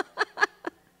wrong?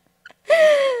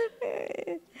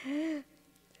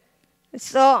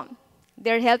 So,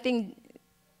 they're helping.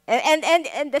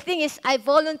 And the thing is, I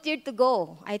volunteered to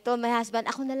go. I told my husband,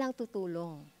 ako na lang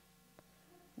tutulong.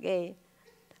 Okay.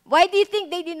 Why do you think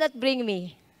they did not bring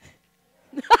me?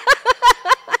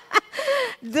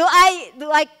 Do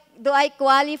I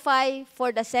qualify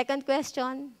for the second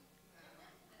question?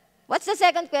 What's the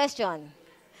second question?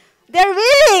 They're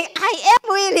willing. I am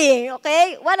willing.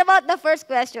 Okay? What about the first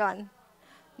question?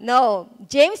 No.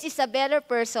 James is a better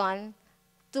person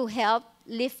to help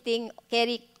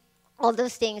carry all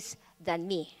those things than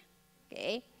me.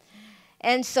 Okay?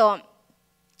 And so,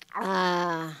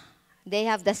 they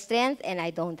have the strength and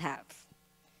I don't have.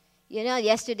 You know,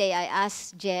 yesterday I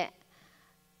asked Je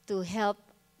to help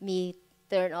me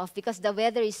turn off because the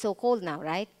weather is so cold now,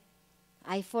 right?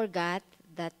 I forgot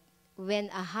that when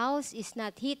a house is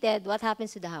not heated, what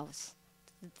happens to the house?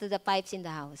 To the pipes in the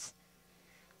house.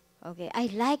 Okay, I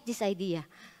like this idea.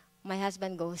 My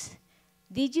husband goes,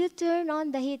 did you turn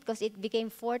on the heat? Because it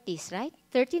became 40s, right?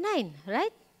 39,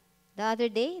 right? The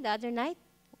other night,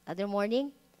 other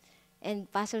morning.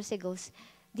 And Pastor Jose goes,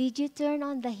 did you turn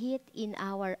on the heat in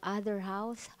our other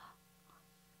house?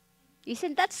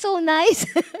 Isn't that so nice?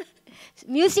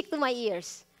 Music to my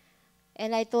ears.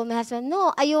 And I told my husband,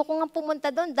 no, ayoko nga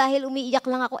pumunta doon dahil umiiyak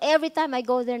lang ako. Every time I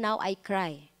go there now, I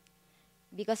cry.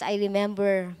 Because I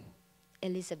remember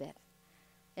Elizabeth.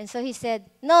 And so he said,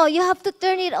 no, you have to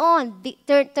turn it on.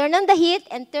 Turn on the heat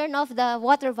and turn off the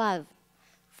water valve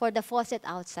for the faucet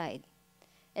outside.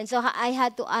 And so I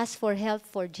had to ask for help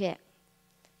for Je.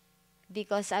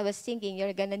 because I was thinking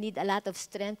you're going to need a lot of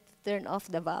strength to turn off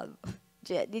the valve.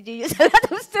 Did you use a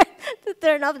lot of strength to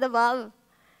turn off the valve?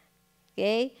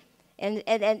 Okay? And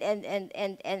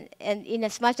in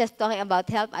as much as talking about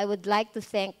help, I would like to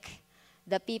thank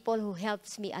the people who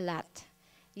helps me a lot.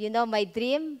 You know, my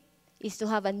dream is to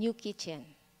have a new kitchen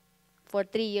for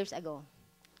 3 years ago.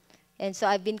 And so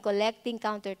I've been collecting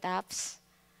countertops.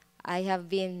 I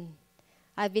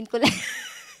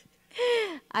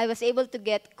was able to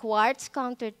get quartz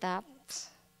countertops.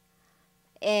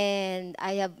 And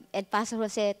Pastor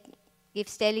Jose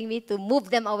keeps telling me to move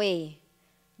them away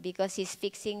because he's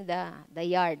fixing the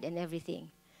yard and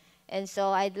everything. And so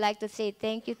I'd like to say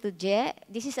thank you to Je.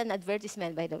 This is an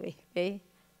advertisement, by the way. Okay?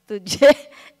 To Je,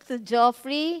 to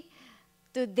Geoffrey,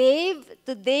 to Dave,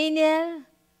 to Daniel,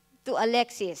 to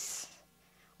Alexis.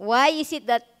 Why is it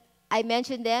that I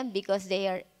mention them? Because they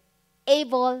are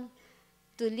able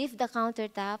to lift the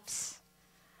countertops,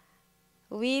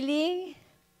 willing,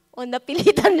 o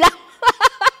napilitan lang.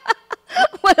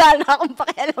 Wala na akong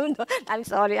pakialam doon. I'm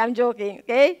sorry, I'm joking,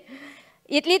 okay?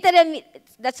 It literally,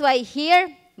 that's why here,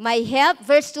 my help,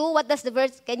 verse 2, what does the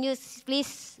verse, can you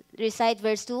please recite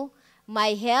verse 2?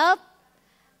 My help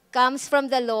comes from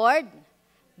the Lord,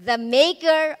 the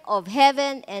maker of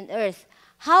heaven and earth.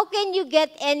 How can you get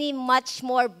any much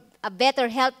more, a better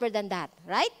helper than that,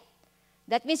 right?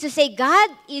 That means to say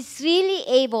God is really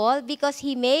able because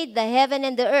He made the heaven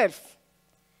and the earth.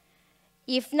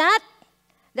 If not,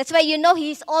 that's why you know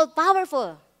He is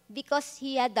all-powerful, because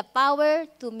He had the power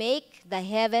to make the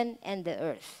heaven and the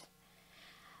earth.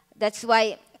 That's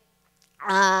why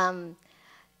who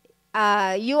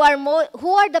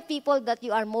are the people that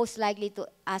you are most likely to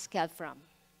ask help from?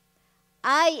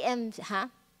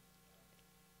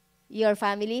 Your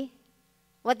family?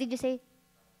 What did you say?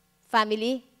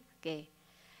 Family? Okay.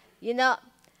 You know,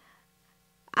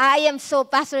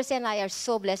 Pastors and I are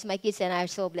so blessed, my kids and I are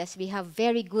so blessed. We have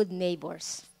very good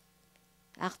neighbors.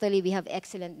 Actually, we have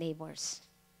excellent neighbors.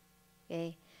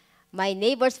 Okay. My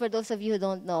neighbors, for those of you who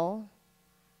don't know,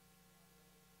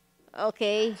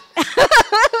 okay.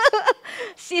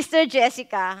 Sister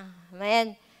Jessica,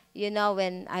 man, you know,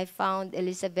 when I found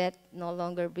Elizabeth no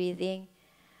longer breathing,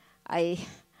 I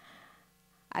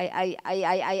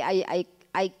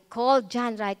called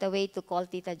John right away to call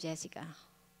Tita Jessica.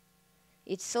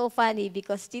 It's so funny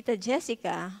because Tita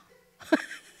Jessica,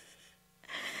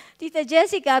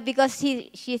 because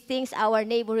she thinks our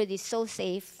neighborhood is so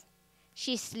safe,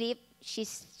 she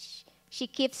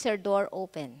keeps her door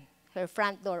open, her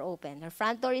front door open. Her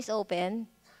front door is open,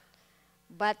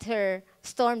 but her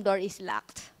storm door is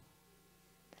locked.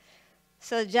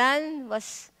 So John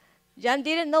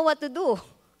didn't know what to do.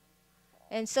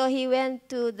 And so he went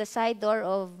to the side door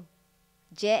of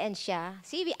Je and Sha.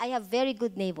 See, I have very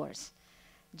good neighbors.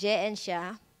 Je and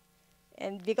Sha.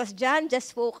 And because John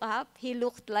just woke up, he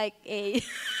looked like a...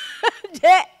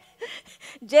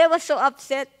 Je was so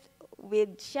upset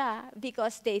with Sha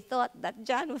because they thought that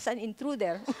John was an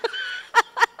intruder.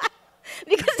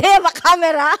 Because they have a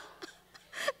camera.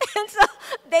 And so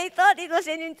they thought it was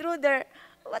an intruder.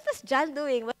 What was John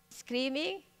doing? Was he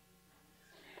screaming?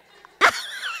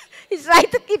 He's trying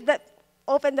to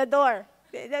open the door.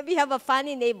 We have a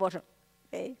funny neighbor.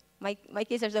 Okay? My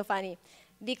kids are so funny.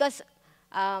 Because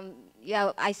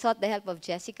I sought the help of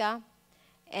Jessica.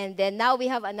 And then now we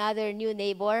have another new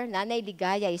neighbor. Nanay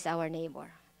Ligaya is our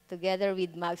neighbor, together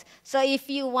with Max. So if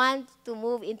you want to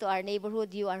move into our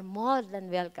neighborhood, you are more than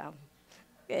welcome.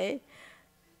 Okay?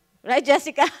 Right,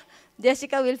 Jessica?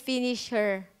 Jessica will finish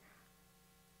her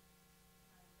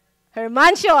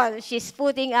mansion. She's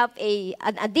putting up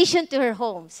an addition to her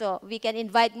home so we can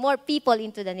invite more people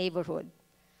into the neighborhood.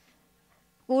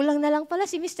 Kulang na lang pala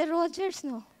si Mr. Rogers,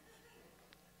 no?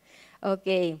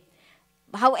 Okay.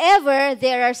 However,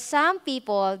 there are some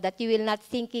people that you will not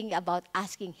thinking about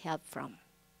asking help from.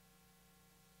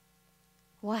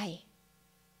 Why?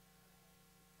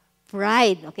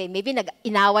 Pride. Okay, maybe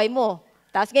inaway mo.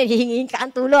 Tapos ngayon, hihingin ka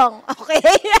ang tulong. Okay?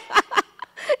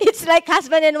 It's like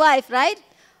husband and wife, right?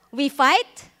 We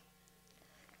fight,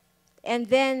 and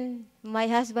then my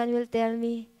husband will tell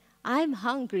me, I'm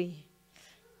hungry.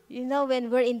 You know,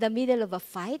 when we're in the middle of a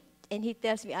fight, and he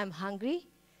tells me I'm hungry,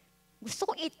 gusto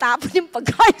kong itapon yung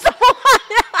pagkain sa mukha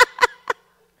niya.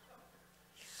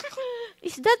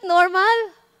 Is that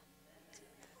normal?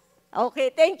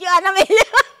 Okay, thank you, Ana Maria.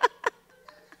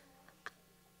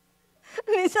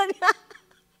 Minsan nga,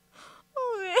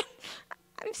 oh man,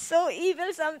 I'm so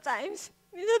evil sometimes.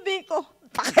 Sabihin ko,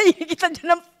 pakainin kita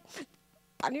dyan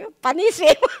ng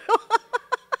panisip.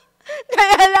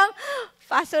 Kaya lang,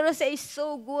 Pastor Jose is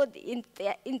so good in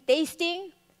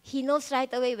tasting He knows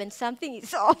right away when something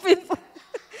is off.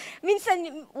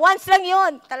 Minsan, once lang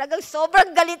yun. Talagang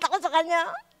sobrang galit ako sa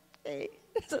kanya. Okay.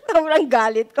 Sobrang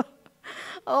galit ko.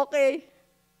 Okay.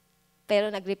 Pero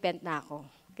nag-repent na ako.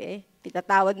 Okay?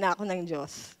 Pinatawad na ako ng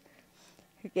Diyos.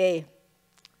 Okay.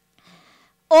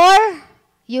 Or,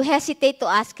 you hesitate to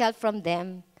ask help from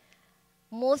them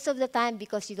most of the time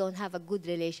because you don't have a good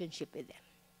relationship with them.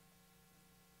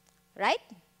 Right?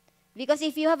 Because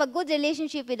if you have a good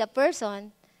relationship with a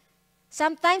person,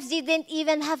 sometimes they didn't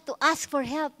even have to ask for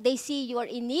help. They see you are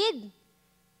in need.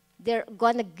 They're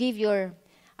gonna give your...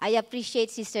 I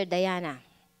appreciate Sister Diana.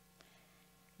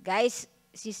 Guys,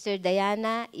 Sister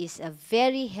Diana is a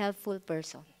very helpful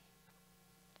person.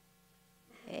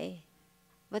 Okay?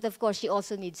 But of course, she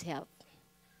also needs help.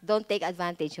 Don't take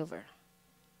advantage of her.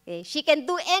 Okay? She can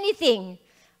do anything.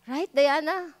 Right,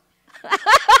 Diana?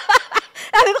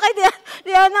 Sabi ko kay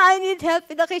Diana, I need help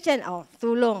in the kitchen. Oh,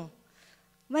 tulong.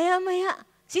 Maya-maya,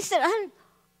 Sister Ann,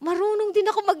 marunong din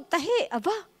ako magtahi.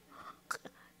 Aba,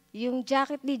 yung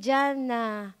jacket ni Jan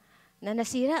na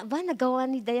nasira, nagawa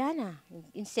ni Diana.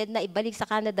 Instead na ibalik sa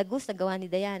Canada Goose, nagawa ni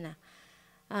Diana.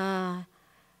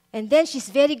 And then she's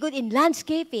very good in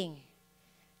landscaping.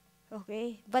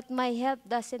 Okay? But my help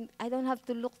doesn't, I don't have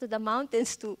to look to the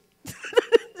mountains to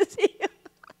see.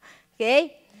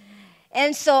 Okay?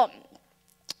 And so,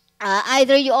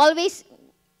 either you always,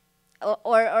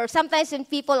 or sometimes when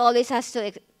people always has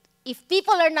to, if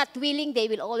people are not willing, they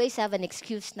will always have an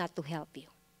excuse not to help you.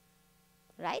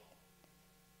 Right?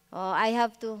 Oh, I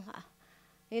have to,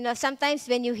 sometimes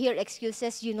when you hear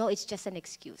excuses, you know it's just an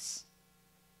excuse.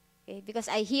 Okay? Because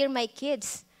I hear my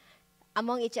kids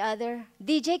among each other,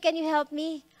 DJ, can you help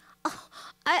me? Oh,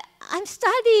 I'm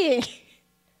studying.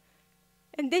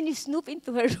 And then you snoop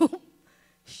into her room.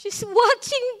 She's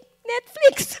watching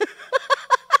Netflix.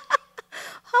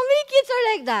 How many kids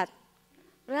are like that?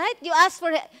 Right? You ask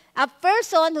for a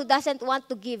person who doesn't want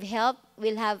to give help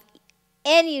will have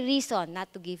any reason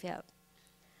not to give help.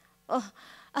 Oh,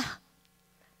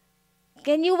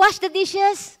 can you wash the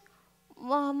dishes?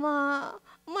 Mama,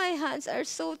 my hands are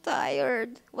so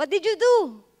tired. What did you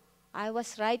do? I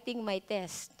was writing my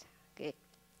test. Okay.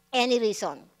 Any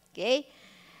reason. Okay?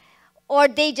 Or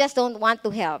they just don't want to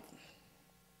help.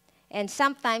 And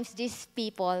sometimes these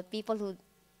people who,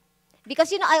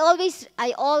 because I always,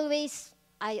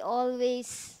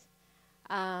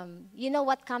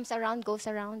 what comes around goes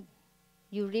around.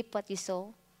 You reap what you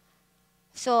sow.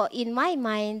 So in my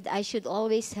mind, I should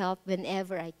always help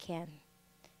whenever I can.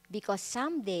 Because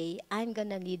someday, I'm going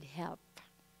to need help.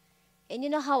 And you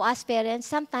know how us parents,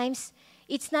 sometimes,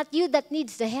 it's not you that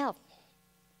needs the help.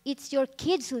 It's your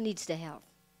kids who needs the help.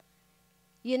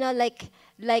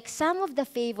 Like some of the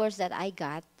favors that I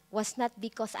got was not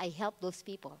because I helped those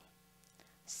people.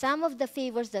 Some of the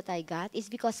favors that I got is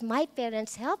because my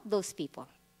parents helped those people.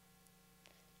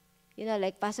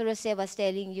 Like Pastor Jose was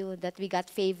telling you that we got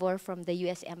favor from the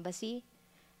U.S. Embassy.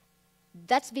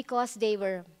 That's because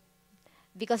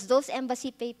those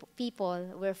embassy people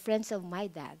were friends of my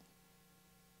dad.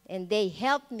 And they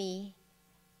helped me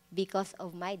because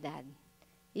of my dad.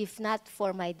 If not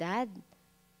for my dad,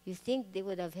 you think they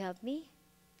would have helped me?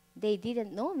 They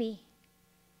didn't know me.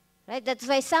 Right? That's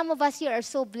why some of us here are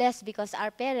so blessed because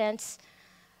our parents,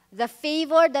 the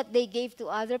favor that they gave to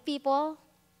other people,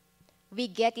 we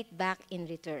get it back in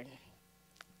return.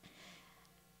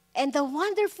 And the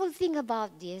wonderful thing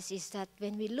about this is that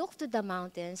when we look to the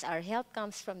mountains, our help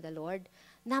comes from the Lord.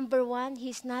 Number one,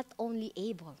 He's not only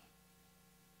able.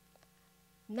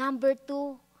 Number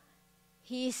two,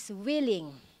 He is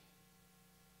willing.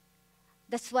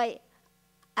 That's why,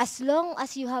 as long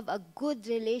as you have a good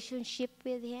relationship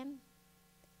with Him,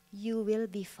 you will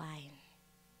be fine.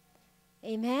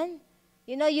 Amen?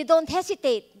 You don't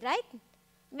hesitate, right?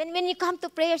 When you come to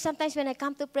prayer, sometimes when I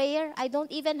come to prayer, I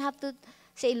don't even have to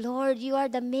say, Lord, you are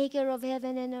the maker of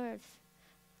heaven and earth.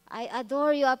 I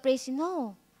adore you, I praise you.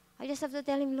 No. I just have to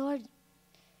tell Him, Lord,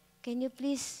 can you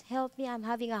please help me? I'm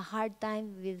having a hard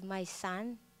time with my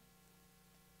son.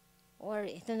 Or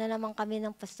ito na naman kami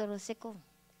ng Pastor Jose ko.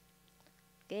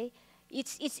 Okay?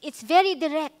 It's very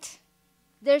direct.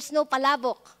 There's no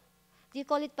palabok. Do you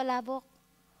call it palabok?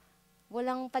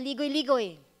 Walang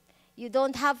paligoy-ligoy. You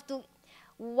don't have to,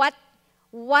 what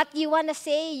you want to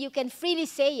say, you can freely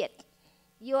say it.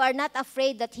 You are not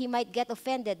afraid that he might get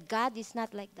offended. God is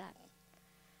not like that.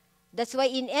 That's why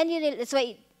you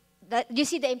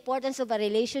see the importance of a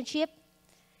relationship?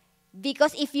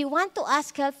 Because if you want to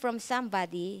ask help from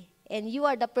somebody, and you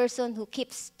are the person who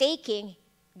keeps getting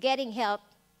help,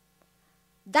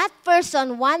 that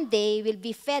person one day will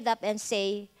be fed up and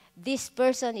say, this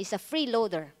person is a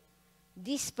freeloader.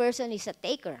 This person is a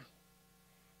taker.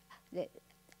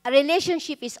 A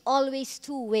relationship is always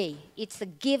two-way. It's a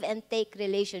give and take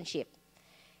relationship.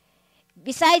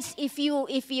 Besides, if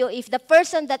the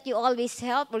person that you always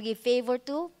help or give favor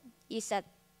to is a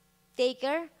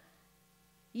taker,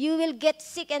 you will get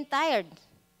sick and tired.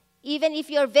 Even if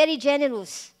you're very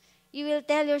generous, you will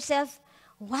tell yourself,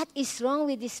 what is wrong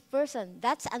with this person?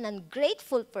 That's an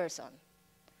ungrateful person.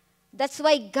 That's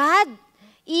why God,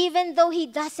 even though He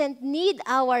doesn't need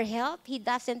our help, He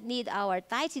doesn't need our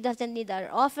tithes, He doesn't need our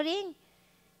offering,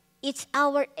 it's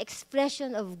our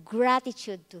expression of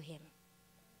gratitude to Him.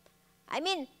 I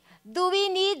mean, do we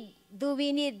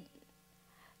need,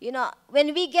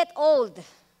 when we get old,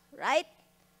 right?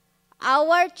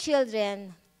 Our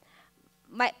children,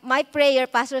 my prayer,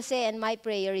 Pastor Jose, and my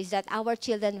prayer is that our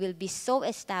children will be so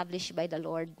established by the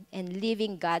Lord and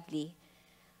living godly,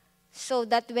 so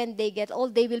that when they get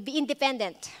old, they will be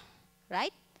independent,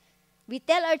 right? We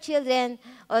tell our children,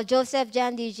 Joseph,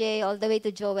 John, DJ, all the way to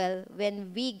Joel,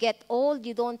 when we get old,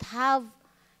 you don't have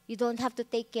to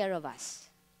take care of us.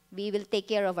 We will take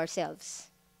care of ourselves.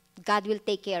 God will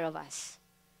take care of us.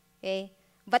 Okay?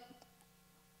 But,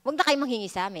 wag na kayo manghingi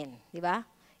sa amin, di ba?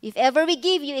 If ever we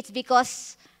give you, it's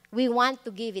because we want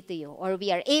to give it to you, or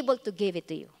we are able to give it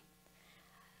to you.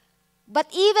 But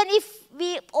even if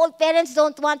we old parents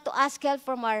don't want to ask help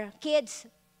from our kids,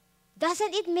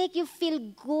 doesn't it make you feel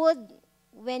good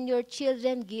when your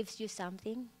children gives you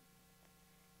something?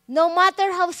 No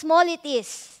matter how small it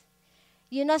is.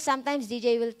 Sometimes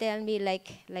DJ will tell me,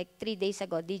 like 3 days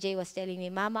ago, DJ was telling me,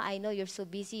 Mama, I know you're so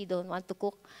busy, you don't want to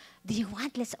cook. Do you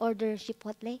want, let's order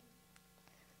Chipotle?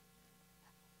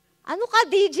 Ano ka,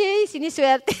 DJ?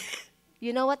 Siniswerte.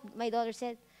 You know what my daughter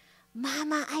said?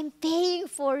 Mama, I'm paying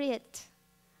for it.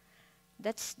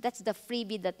 That's the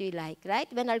freebie that we like,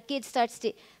 right? When our kids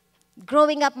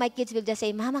growing up, my kids will just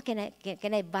say, Mama, can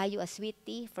I buy you a sweet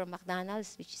tea from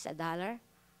McDonald's, which is $1?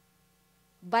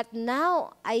 But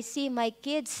now I see my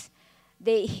kids,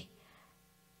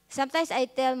 sometimes I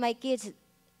tell my kids,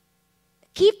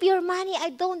 keep your money.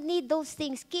 I don't need those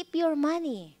things. Keep your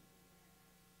money.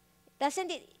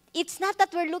 It's not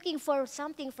that we're looking for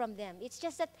something from them. It's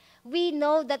just that we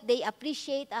know that they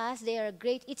appreciate us. They are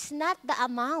great. It's not the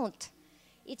amount.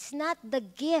 It's not the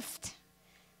gift.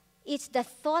 It's the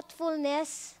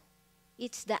thoughtfulness.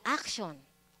 It's the action.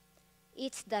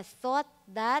 It's the thought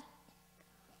that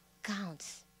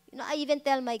counts. I even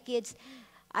tell my kids,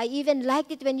 I even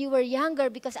liked it when you were younger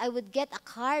because I would get a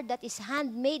card that is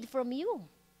handmade from you.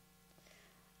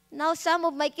 Now, some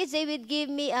of my kids, they would give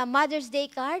me a Mother's Day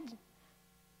card.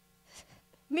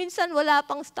 Minsan, wala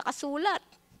pang nakasulat.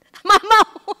 Mama,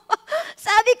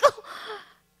 sabi ko,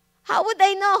 how would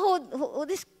I know who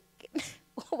this...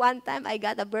 One time, I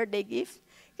got a birthday gift.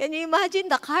 Can you imagine?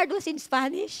 The card was in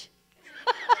Spanish.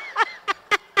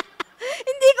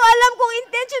 Hindi ko alam kung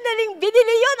intentionally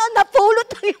binili yun o napulot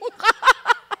lang yung card.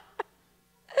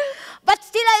 But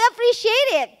still, I appreciate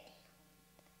it.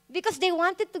 Because they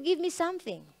wanted to give me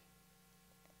something.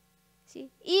 See?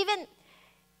 Even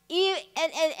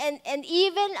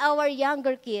our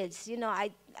younger kids,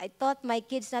 I taught my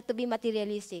kids not to be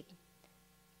materialistic.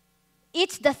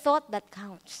 It's the thought that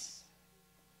counts.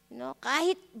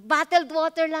 Kahit bottled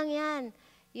water lang yan.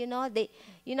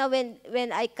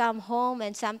 When I come home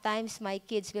and sometimes my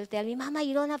kids will tell me, Mama,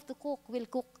 you don't have to cook. We'll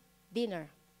cook dinner.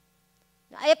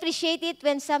 I appreciate it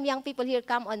when some young people here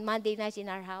come on Monday nights in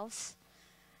our house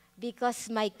because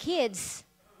my kids,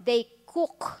 they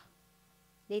cook.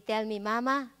 They tell me,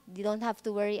 Mama, you don't have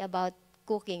to worry about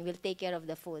cooking. We'll take care of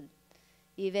the food.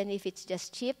 Even if it's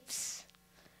just chips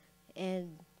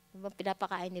and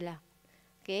pinapakain nila.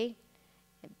 Okay?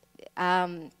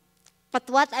 But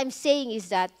what I'm saying is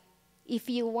that if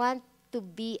you want to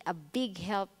be a big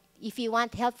help, if you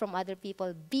want help from other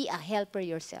people, be a helper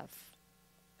yourself.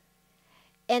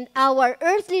 And our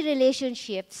earthly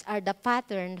relationships are the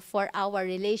pattern for our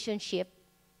relationship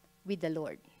with the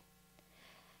Lord.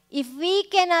 If we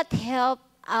cannot help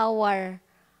our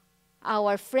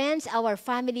friends, our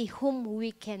family whom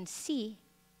we can see,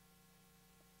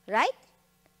 right?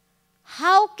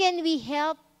 How can we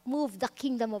help move the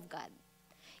kingdom of God?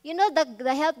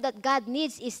 The help that God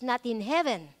needs is not in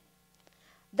heaven.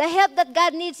 The help that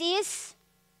God needs is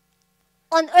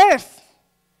on earth.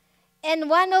 And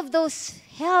one of those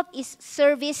help is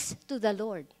service to the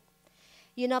Lord.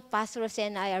 Pastor Jose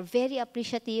and I are very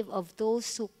appreciative of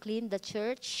those who clean the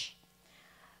church.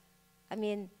 I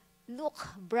mean, look,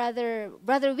 Brother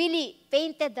Willie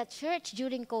painted the church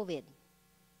during COVID.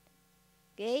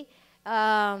 Okay?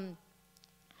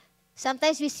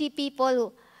 Sometimes we see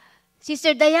people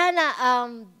Sister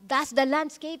Diana does the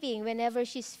landscaping whenever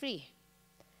she's free.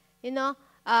 You know,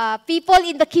 people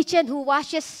in the kitchen who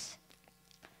washes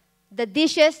the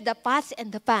dishes, the pots,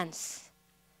 and the pans.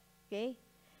 Okay?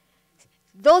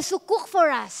 Those who cook for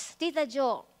us, Tita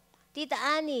Jo, Tita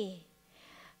Annie,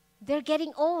 they're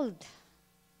getting old.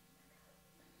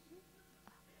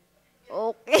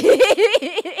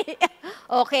 Okay.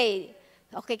 Okay.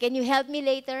 Okay, can you help me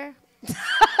later?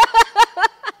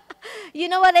 You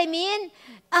know what I mean?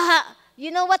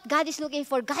 You know what God is looking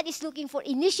for? God is looking for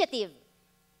initiative.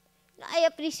 I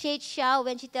appreciate Xiao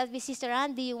when she tells me, Sister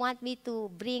Ann, do you want me to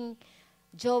bring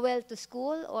Joel to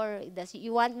school, or does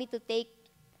you want me to take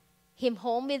him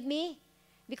home with me?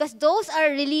 Because those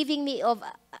are relieving me of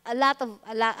a lot of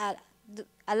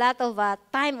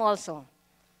time also.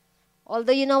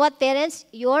 Although you know what, parents,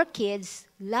 your kids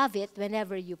love it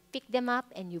whenever you pick them up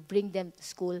and you bring them to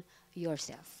school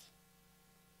yourself.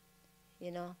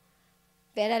 You know?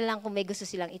 Pera lang kung may gusto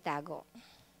silang itago.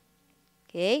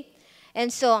 Okay?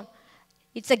 And so,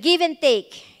 it's a give and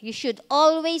take. You should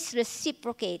always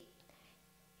reciprocate.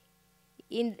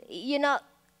 You know,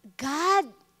 God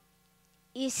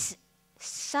is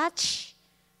such...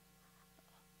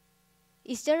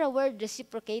 Is there a word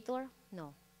reciprocator?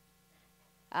 No.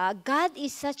 God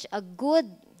is such a good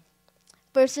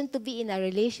person to be in a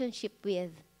relationship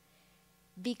with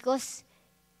because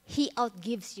He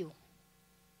outgives you.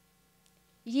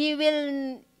 He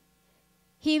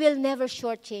will never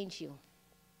shortchange you.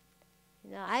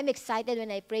 You know, I'm excited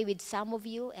when I pray with some of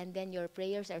you, and then your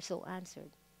prayers are so answered.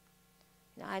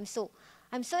 You know, I'm so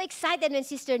excited when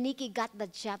Sister Nikki got the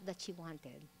job that she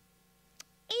wanted.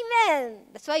 Amen.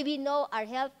 That's why we know our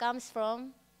help comes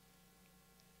from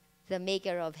the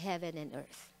Maker of heaven and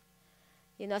earth.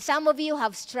 You know, some of you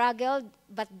have struggled,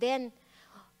 but then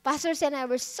pastors and I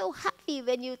were so happy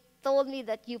when you told me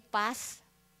that you passed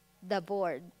the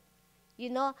board. You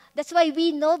know, that's why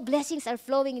we know blessings are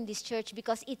flowing in this church,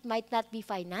 because it might not be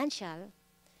financial.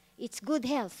 It's good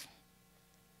health.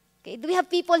 Okay, do we have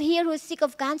people here who are sick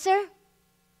of cancer?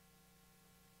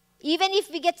 Even if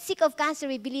we get sick of cancer,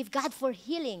 we believe God for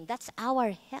healing. That's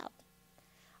our help.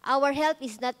 Our help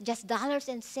is not just dollars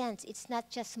and cents. It's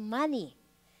not just money.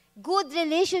 Good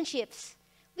relationships.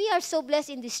 We are so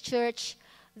blessed in this church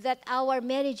that our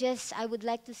marriages, I would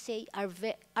like to say,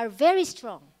 are very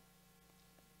strong.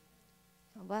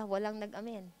 Aba, walang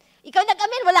nag-amen. Ikaw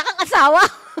nag-amen, wala kang asawa.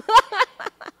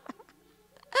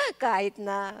 Kahit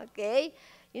na, okay?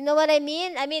 You know what I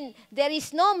mean? I mean, there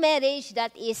is no marriage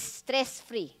that is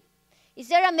stress-free. Is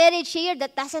there a marriage here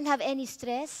that doesn't have any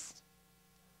stress?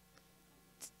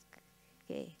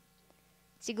 Okay.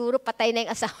 Siguro patay na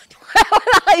yung asawa niyo.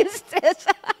 Wala kayong stress.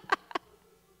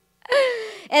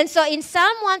 And so in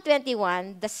Psalm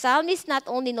 121, the psalmist not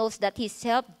only knows that his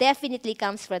help definitely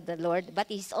comes from the Lord, but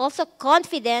he's also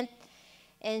confident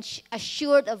and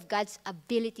assured of God's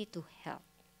ability to help.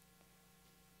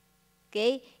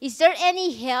 Okay? Is there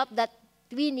any help that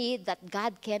we need that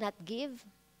God cannot give?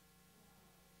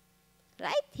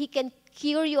 Right? He can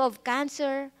cure you of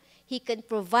cancer. He can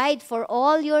provide for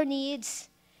all your needs.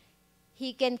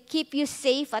 He can keep you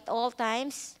safe at all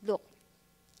times. Look,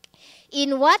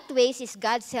 in what ways is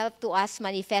God's help to us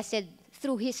manifested?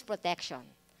 Through His protection.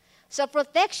 So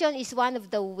protection is one of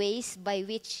the ways by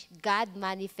which God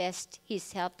manifests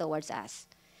His help towards us.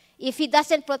 If He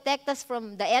doesn't protect us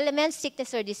from the elements,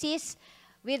 sickness or disease,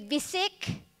 we'll be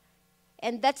sick,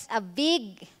 and that's a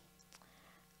big,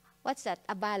 what's that?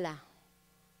 Abala.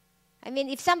 I mean,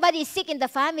 if somebody is sick in the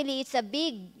family, it's a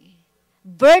big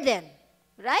burden,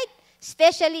 right?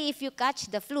 Especially if you catch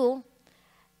the flu,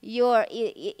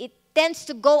 it tends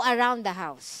to go around the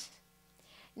house.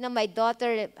 You know, my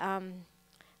daughter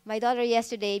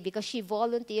yesterday, because she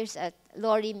volunteers at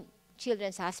Lori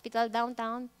Children's Hospital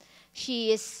downtown,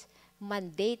 she is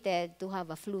mandated to have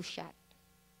a flu shot.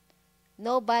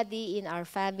 Nobody in our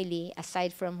family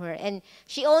aside from her. And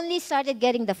she only started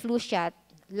getting the flu shot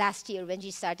last year when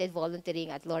she started volunteering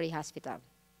at Lori Hospital.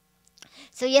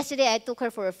 So yesterday I took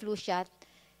her for a flu shot,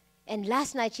 and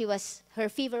last night her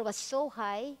fever was so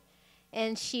high,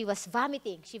 and she was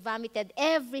vomiting. She vomited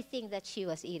everything that she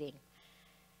was eating.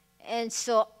 And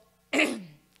so,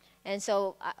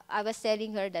 I was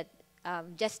telling her that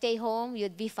just stay home,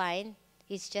 you'd be fine.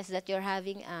 It's just that you're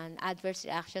having an adverse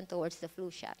reaction towards the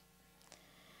flu shot.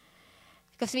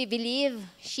 Because we believe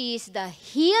she is the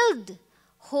healed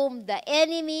whom the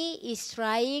enemy is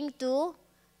trying to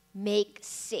make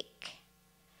sick.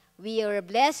 We were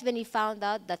blessed when we found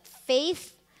out that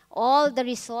faith, all the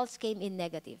results came in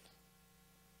negative.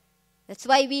 That's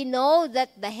why we know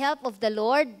that the help of the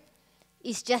Lord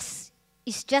is just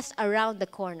around the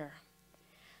corner.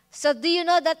 So do you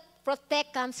know that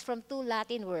protect comes from two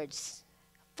Latin words?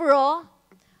 Pro,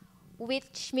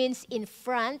 which means in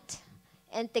front,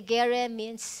 and tegere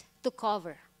means to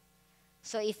cover.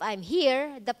 So if I'm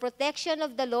here, the protection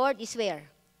of the Lord is where?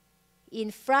 In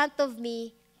front of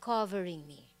me, covering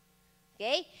me.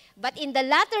 Okay? But in the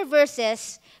latter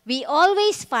verses, we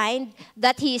always find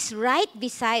that He is right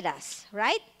beside us,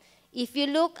 right? If you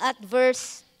look at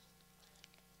verse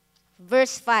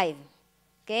 5,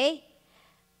 okay?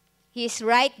 He is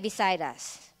right beside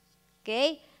us.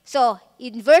 Okay? So,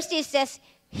 in verse 8 it says,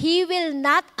 He will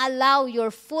not allow your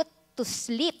foot to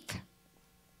slip.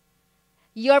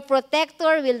 Your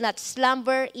protector will not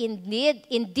slumber.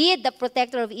 Indeed, the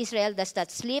protector of Israel does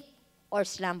not sleep or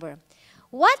slumber.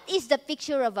 What is the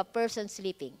picture of a person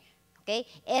sleeping? Okay?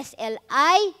 S-L-I-P-P-I-N-G.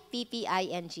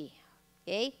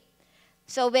 Okay?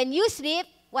 So when you sleep,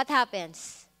 what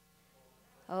happens?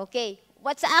 Okay.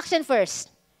 What's the action first?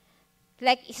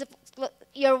 Like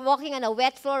you're walking on a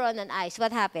wet floor on an ice.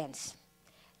 What happens?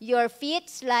 Your feet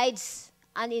slides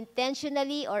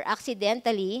unintentionally or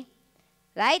accidentally,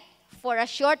 right? For a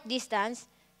short distance.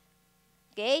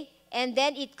 Okay? And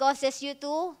then it causes you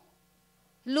to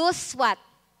lose what?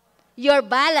 Your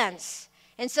balance.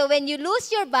 And so when you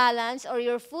lose your balance or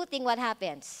your footing, what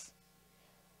happens?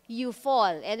 You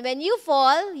fall. And when you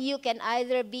fall, you can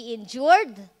either be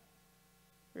injured,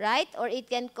 right? Or it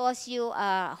can cause you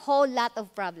a whole lot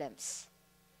of problems.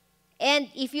 And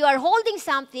if you are holding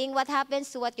something, what happens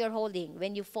to what you're holding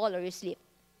when you fall or you sleep?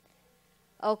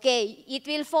 Okay, it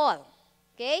will fall.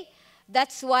 Okay?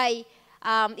 That's why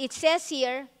it says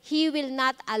here, He will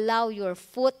not allow your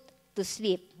foot to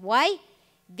sleep. Why?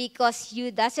 Because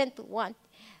you doesn't want.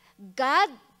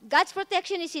 God's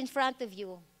protection is in front of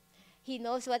you. He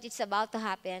knows what is about to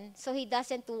happen. So He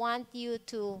doesn't want you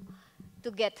to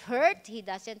get hurt. He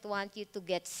doesn't want you to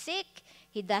get sick.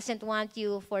 He doesn't want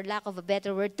you, for lack of a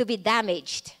better word, to be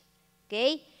damaged.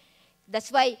 Okay? That's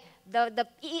why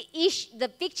the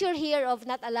picture here of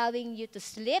not allowing you to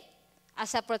slip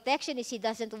as a protection is He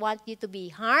doesn't want you to be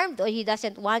harmed or He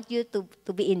doesn't want you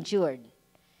to be injured.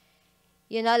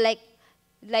 You know,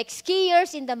 like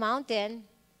skiers in the mountain,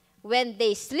 when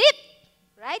they slip,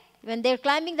 right? When they're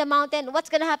climbing the mountain, what's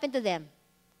going to happen to them?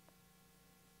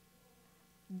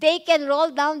 They can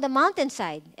roll down the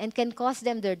mountainside and can cause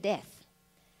them their death.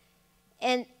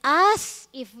 And us,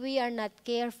 if we are not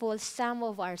careful, some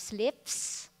of our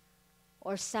slips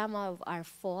or some of our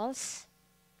falls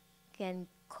can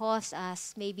cause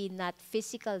us maybe not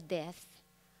physical death,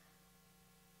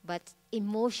 but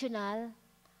emotional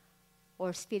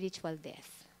or spiritual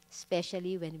death,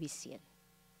 especially when we sin.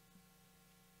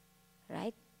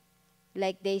 Right?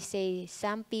 Like they say,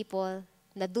 some people,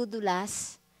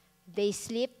 nadudulas, they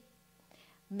sleep,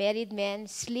 married men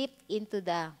sleep into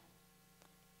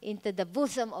the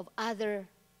bosom of other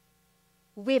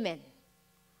women.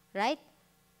 Right?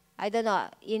 I don't know,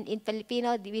 in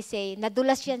Filipino, we say,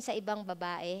 nadulas yan sa ibang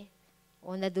babae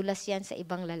o nadulas yan sa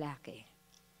ibang lalaki.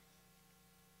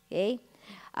 Okay?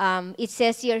 It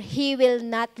says here, He will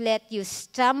not let you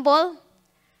stumble.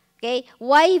 Okay?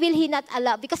 Why will He not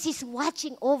allow? Because He's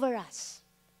watching over us.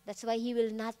 That's why He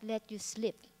will not let you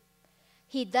sleep.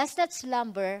 He does not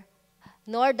slumber,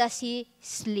 nor does He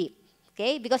sleep.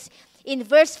 Okay? Because in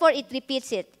verse 4, it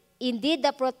repeats it. Indeed,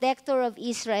 the protector of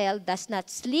Israel does not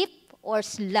sleep or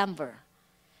slumber.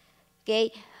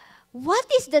 Okay? What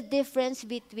is the difference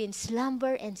between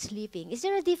slumber and sleeping? Is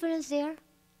there a difference there?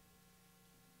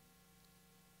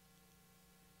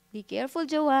 Be careful,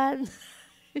 Joanne.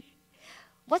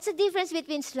 What's the difference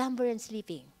between slumber and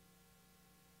sleeping?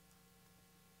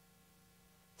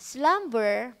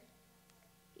 Slumber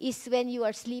is when you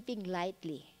are sleeping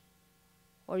lightly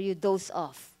or you doze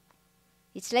off.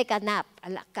 It's like a nap,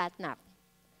 a cat nap.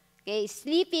 Okay,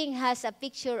 sleeping has a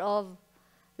picture of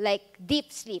like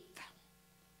deep sleep.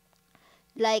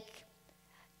 Like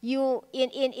you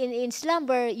in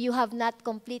slumber, you have not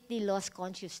completely lost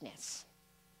consciousness.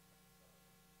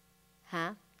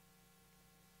 Huh?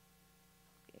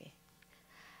 Okay.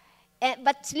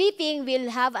 But sleeping will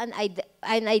have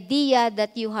an idea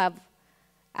that you have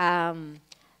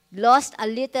lost a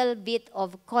little bit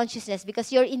of consciousness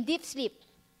because you're in deep sleep.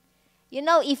 You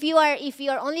know, if you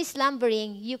are only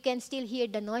slumbering, you can still hear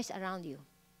the noise around you.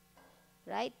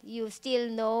 Right? You still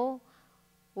know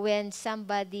when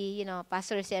somebody, you know,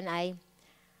 Pastor and I,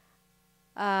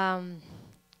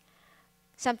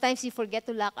 sometimes we forget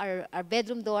to lock our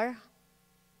bedroom door.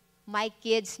 My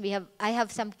kids, I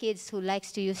have some kids who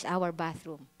likes to use our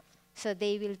bathroom. So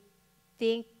they will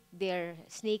think they're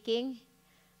sneaking.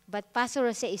 But Pastor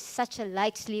Jose is such a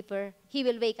light sleeper. He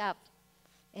will wake up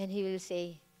and he will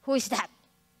say, "Who is that?"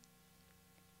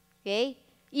 Okay?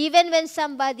 Even when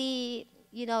somebody,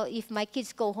 you know, if my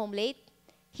kids go home late,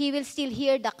 he will still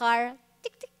hear the car,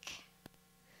 tick, tick.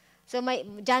 So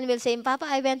John will say, Papa,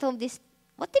 I went home this,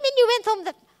 what do you mean you went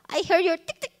home? I heard your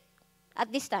tick, tick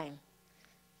at this time.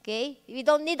 Okay? We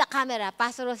don't need a camera.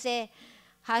 Pastor Jose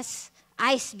has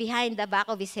eyes behind the back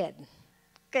of his head.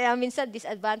 Kaya minsan,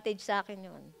 disadvantage sa akin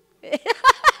yun.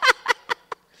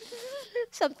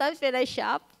 Sometimes when I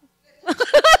shop,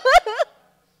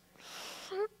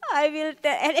 I will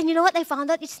tell, and you know what I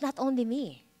found out? It's not only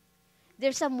me.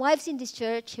 There's some wives in this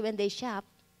church, when they shop,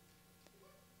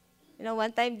 you know,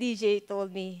 one time DJ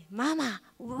told me, Mama,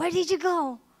 where did you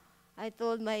go? I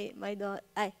told my daughter,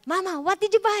 Mama, what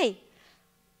did you buy?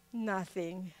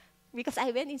 Nothing. Because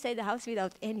I went inside the house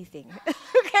without anything.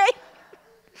 Okay?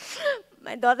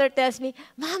 My daughter tells me,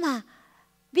 Mama,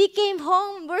 we came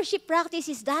home, worship practice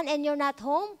is done, and you're not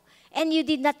home, and you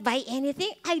did not buy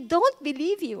anything? I don't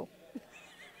believe you.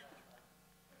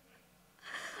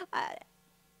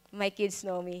 My kids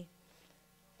know me.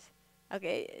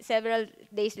 Okay, several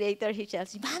days later, he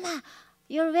tells me, Mama,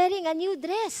 you're wearing a new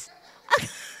dress.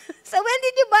 So when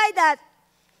did you buy that?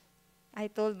 I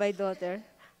told my daughter,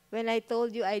 when I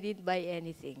told you I didn't buy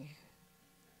anything.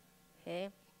 Okay?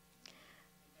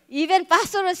 Even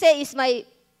Pastor Jose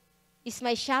is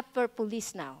my shopper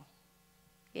police now.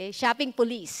 Okay? Shopping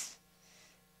police.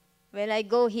 When I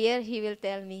go here, he will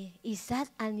tell me, is that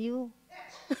a new?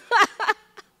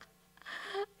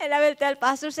 And I will tell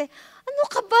Pastor, say, ano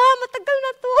ka ba? Matagal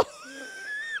na to.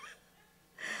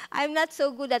 I'm not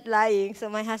so good at lying, so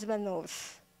my husband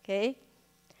knows. Okay?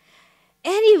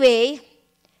 Anyway,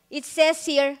 it says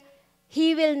here,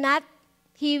 He will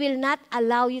not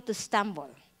allow you to stumble.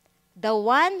 The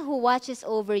one who watches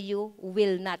over you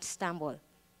will not stumble.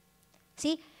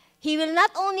 See? He will not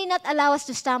only not allow us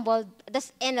to stumble,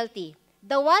 that's NLT.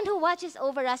 The one who watches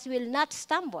over us will not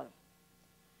stumble.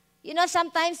 You know,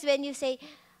 sometimes when you say,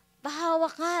 bahawa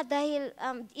ka dahil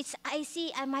it's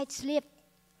icy, I might slip.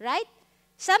 Right?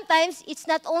 Sometimes it's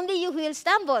not only you who will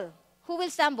stumble. Who will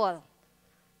stumble?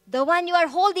 The one you are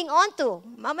holding on to.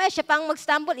 Mamaya siya pang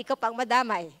mag-stumble, ikaw pang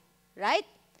madamay. Right?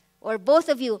 Or both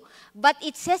of you. But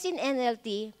it says in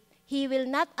NLT, He will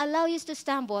not allow you to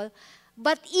stumble,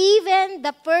 but even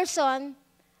the person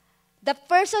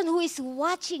who is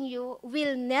watching you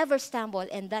will never stumble,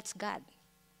 and that's God.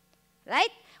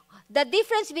 Right? The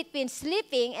difference between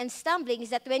slipping and stumbling is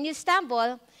that when you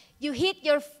stumble, you hit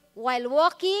while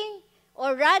walking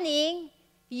or running,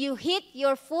 you hit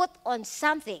your foot on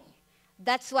something.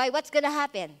 That's why what's going to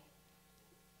happen?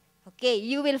 Okay,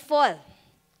 you will fall.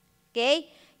 Okay?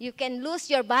 You can lose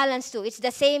your balance too. It's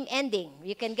the same ending.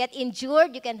 You can get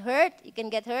injured, you can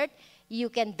get hurt, you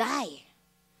can die.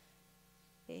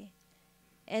 Okay?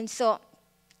 And so,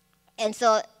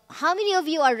 how many of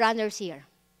you are runners here?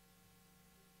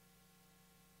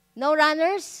 No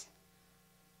runners?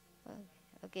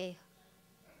 Okay.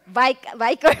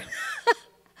 Biker.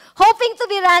 Hoping to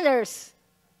be runners.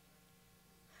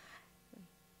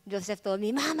 Joseph told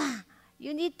me, Mama,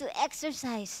 you need to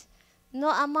exercise. No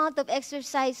amount of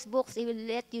exercise books, it will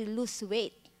let you lose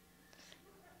weight.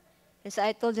 And so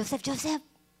I told Joseph,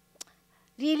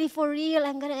 really for real,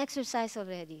 I'm going to exercise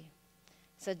already.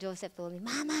 So Joseph told me,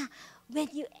 Mama, when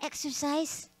you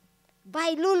exercise,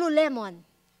 buy Lululemon.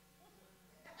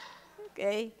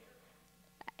 Okay?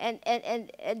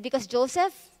 And because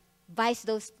Joseph buys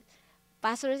those,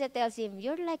 Pastor Jose tells him,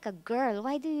 you're like a girl.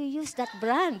 Why do you use that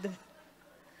brand?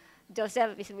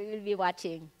 Joseph will be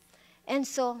watching. And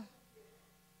so,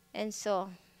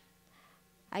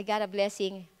 I got a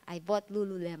blessing. I bought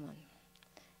Lululemon.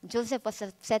 Joseph was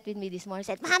upset with me this morning.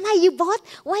 Said, Mama, you bought?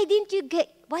 Why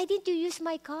didn't you use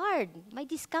my card, my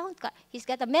discount card? He's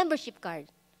got a membership card.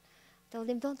 I told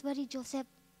him, don't worry, Joseph.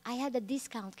 I had a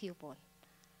discount coupon.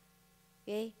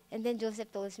 Okay? And then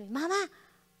Joseph told me, Mama,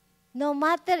 no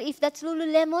matter if that's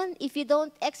Lululemon, if you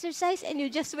don't exercise and you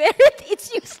just wear it,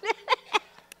 it's useless.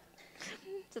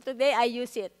 So today I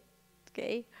use it.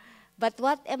 Okay? But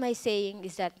what am I saying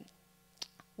is that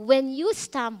when you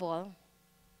stumble,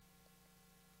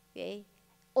 okay,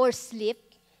 or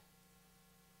slip,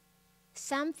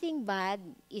 something bad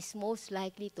is most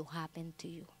likely to happen to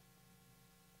you.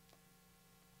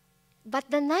 But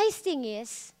the nice thing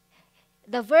is,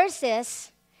 the verse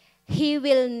says, He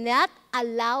will not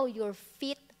allow your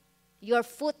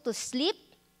foot to slip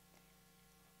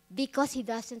because He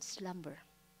doesn't slumber.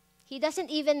 He doesn't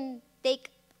even take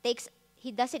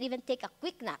a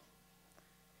quick nap.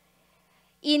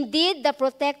 Indeed, the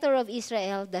protector of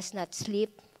Israel does not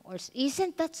sleep. Or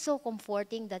isn't that so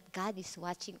comforting that God is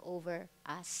watching over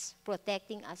us,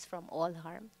 protecting us from all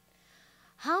harm?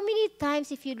 How many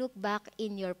times, if you look back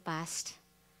in your past,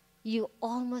 you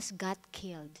almost got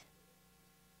killed?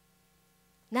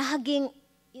 Naging,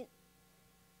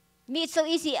 me, it's so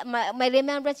easy. My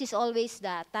remembrance is always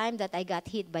the time that I got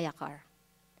hit by a car.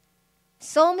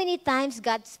 So many times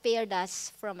God spared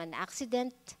us from an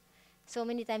accident. So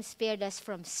many times spared us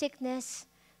from sickness.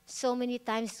 So many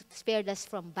times spared us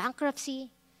from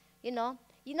bankruptcy. You know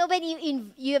when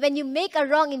you make a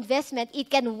wrong investment, it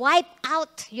can wipe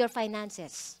out your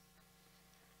finances.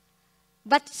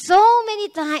 But so many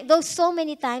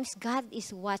times, God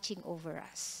is watching over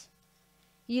us.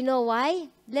 You know why?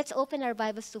 Let's open our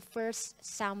Bibles to 1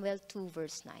 Samuel 2,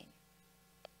 verse 9.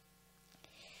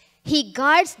 He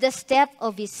guards the steps,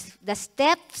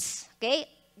 okay?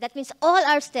 That means all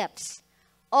our steps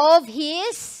of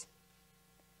His.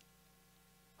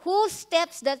 Whose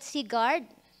steps does He guard?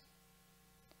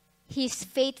 His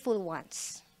faithful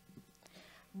ones.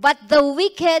 But the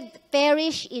wicked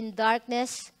perish in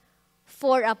darkness,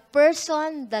 for a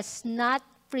person does not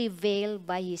prevail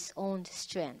by his own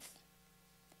strength.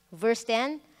 Verse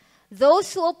 10,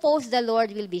 those who oppose the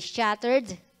Lord will be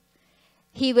shattered.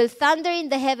 He will thunder in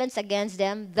the heavens against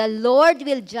them. The Lord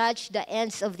will judge the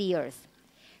ends of the earth.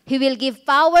 He will give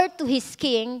power to His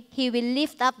king. He will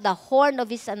lift up the horn of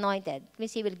His anointed. It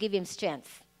means He will give him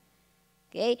strength.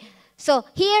 Okay? So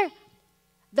here,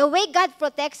 the way God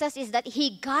protects us is that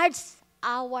He guards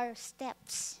our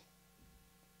steps.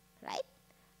 Right?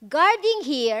 Guarding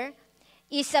here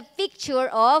is a picture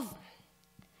of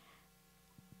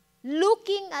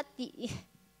looking at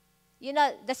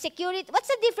the security. What's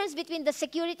the difference between the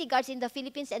security guards in the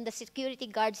Philippines and the security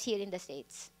guards here in the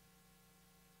States?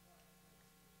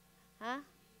 Huh?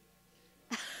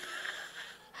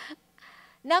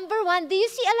 Number one, do you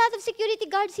see a lot of security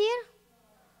guards here?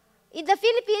 In the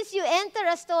Philippines, you enter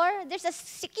a store, there's a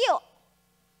CQ.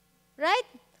 Right?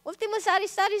 Ultimo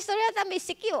sari-sari store yata may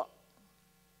CQ.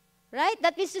 Right?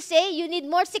 That means to say, you need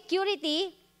more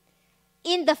security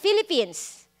in the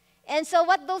Philippines. And so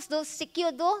what those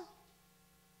CQ do?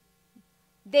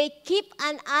 They keep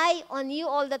an eye on you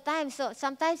all the time. So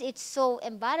sometimes it's so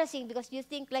embarrassing because you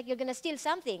think like you're going to steal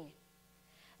something.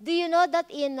 Do you know that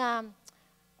in,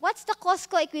 what's the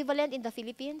Costco equivalent in the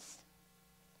Philippines?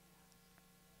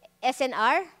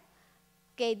 SNR?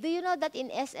 Okay, do you know that in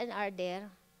SNR there,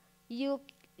 you,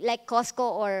 like Costco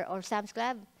or Sam's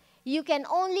Club, you can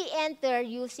only enter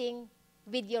using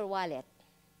with your wallet.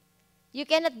 You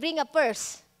cannot bring a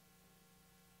purse.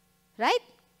 Right?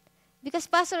 Because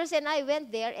pastors and I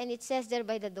went there and it says there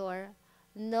by the door,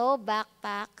 no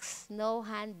backpacks, no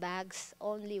handbags,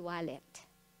 only wallet.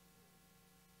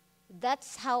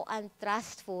 That's how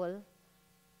untrustful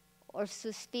or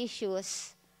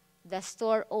suspicious the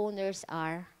store owners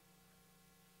are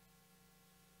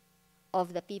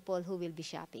of the people who will be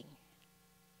shopping.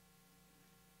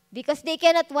 Because they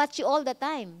cannot watch you all the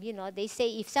time. You know, they say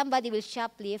if somebody will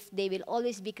shoplift, they will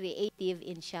always be creative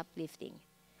in shoplifting.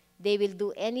 They will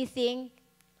do anything.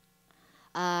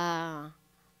 They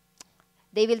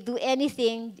will do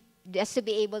anything just to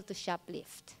be able to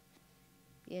shoplift.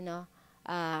 You know,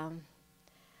 I've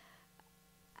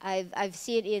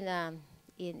seen on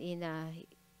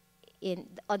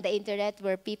the internet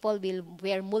where people will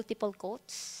wear multiple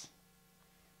coats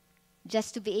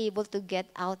just to be able to get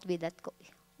out with that coat.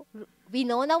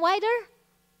 Winona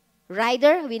Ryder,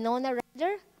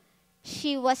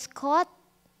 she was caught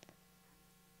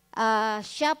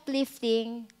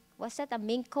shoplifting, was that a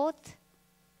mink coat?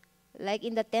 Like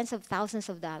in the tens of thousands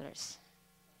of dollars.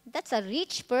 That's a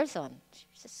rich person.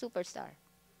 She's a superstar.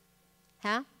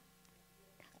 Huh?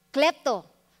 Klepto.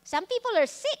 Some people are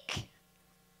sick.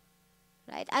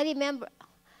 Right? I remember,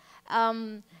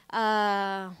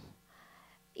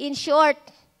 in short,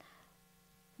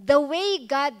 the way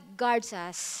God guards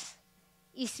us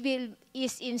is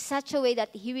in such a way that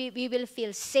we will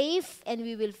feel safe and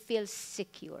we will feel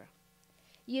secure.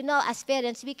 You know, as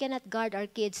parents, we cannot guard our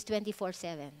kids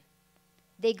 24/7.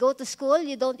 They go to school,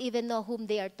 you don't even know whom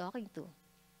they are talking to.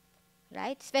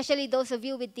 Right? Especially those of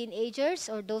you with teenagers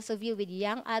or those of you with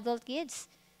young adult kids.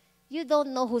 You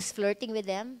don't know who's flirting with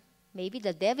them. Maybe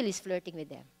the devil is flirting with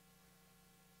them.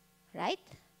 Right?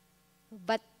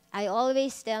 But I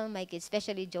always tell my kids,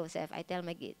 especially Joseph, I tell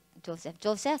my kid, Joseph,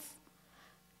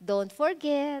 don't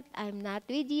forget, I'm not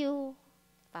with you.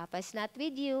 Papa's not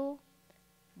with you.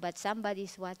 But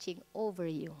somebody's watching over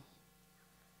you.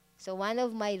 So one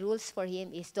of my rules for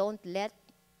him is don't let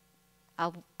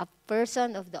a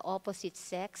person of the opposite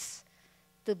sex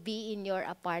to be in your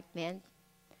apartment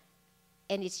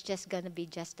and it's just going to be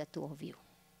just the two of you.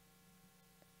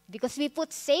 Because we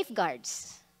put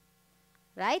safeguards,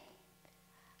 right?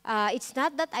 It's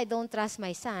not that I don't trust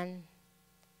my son.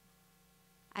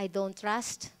 I don't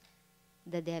trust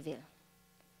the devil.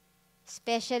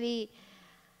 Especially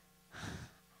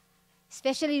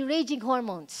especially raging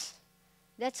hormones.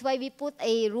 That's why we put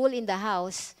a rule in the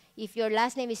house. If your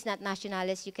last name is not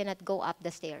Nacionales, you cannot go up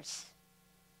the stairs.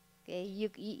 Okay?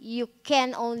 You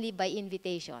can only by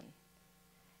invitation.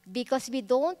 Because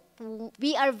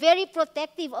we are very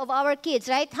protective of our kids,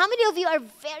 right? How many of you are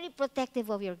very protective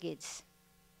of your kids?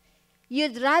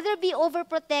 You'd rather be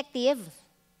overprotective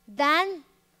than,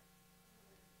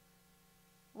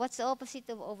 what's the opposite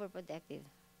of overprotective?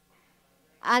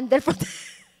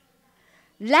 Underprotective.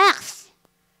 Lax.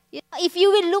 If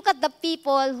you will look at the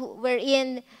people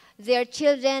wherein their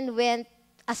children went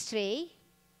astray,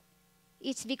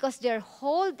 it's because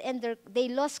they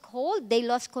lost hold, they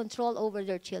lost control over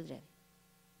their children.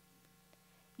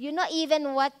 You know,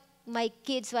 even what my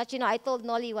kids watch, I told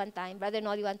Nolly one time, Brother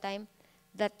Nolly one time,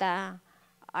 that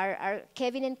our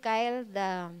Kevin and Kyle,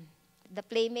 the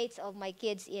playmates of my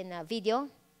kids in a video,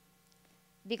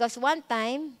 because one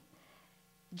time,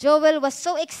 Joel was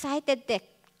so excited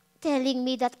telling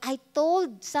me that I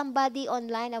told somebody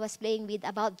online I was playing with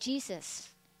about Jesus.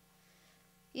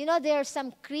 You know, there are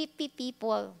some creepy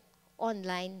people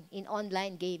online, in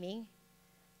online gaming.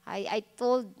 I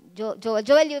told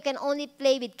Joel, you can only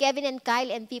play with Kevin and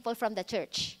Kyle and people from the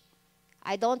church.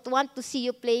 I don't want to see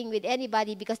you playing with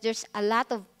anybody because there's a lot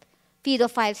of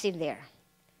pedophiles in there.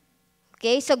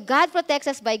 Okay, so God protects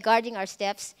us by guarding our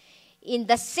steps. In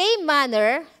the same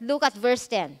manner, look at verse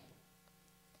 10.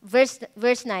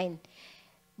 Verse 9.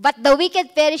 But the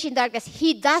wicked perish in darkness.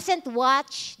 He doesn't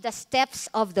watch the steps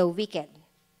of the wicked.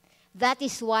 That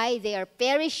is why they are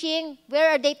perishing. Where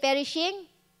are they perishing?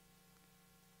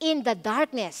 In the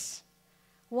darkness.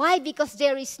 Why? Because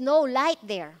there is no light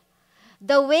there.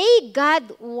 The way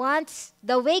God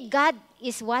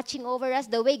is watching over us,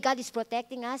 the way God is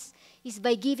protecting us, is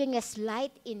by giving us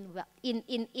light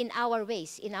in our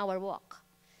ways, in our walk.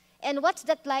 And what's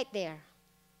that light there?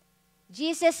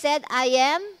 Jesus said, I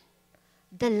am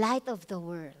the light of the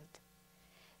world.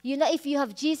 You know, if you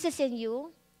have Jesus in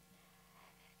you,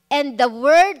 and the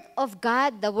Word of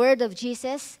God, the Word of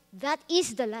Jesus, that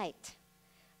is the light.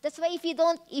 That's why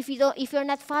if you're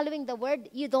not following the Word,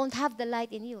 you don't have the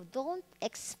light in you. Don't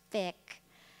expect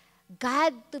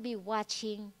God to be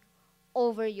watching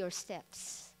over your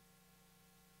steps.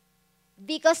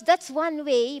 Because that's one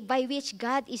way by which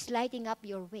God is lighting up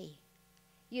your way.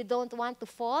 You don't want to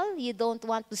fall, you don't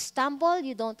want to stumble,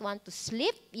 you don't want to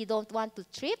slip, you don't want to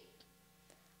trip.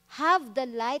 Have the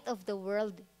light of the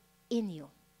world in you.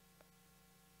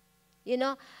 You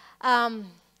know,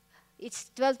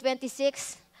 it's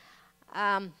 12:26.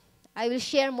 I will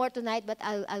share more tonight, but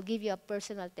I'll give you a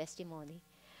personal testimony.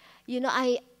 You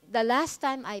know, the last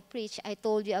time I preached, I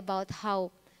told you about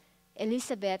how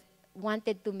Elizabeth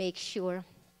wanted to make sure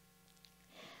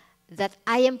that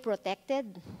I am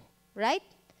protected, right?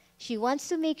 She wants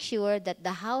to make sure that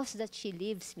the house that she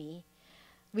leaves me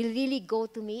will really go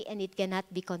to me and it cannot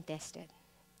be contested.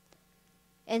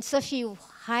 And so she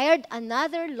hired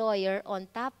another lawyer on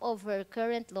top of her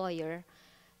current lawyer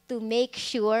to make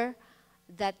sure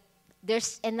that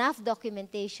there's enough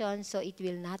documentation so it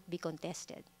will not be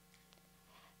contested.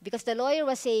 Because the lawyer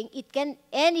was saying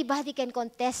anybody can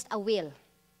contest a will,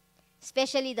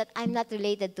 especially that I'm not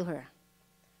related to her.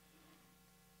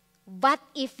 But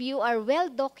if you are well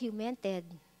documented,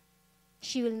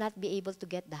 she will not be able to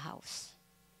get the house.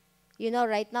 You know,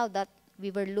 right now that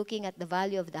we were looking at the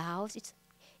value of the house,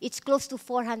 it's close to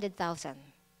 400,000.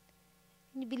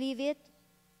 Can you believe it?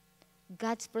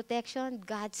 God's protection,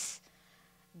 God's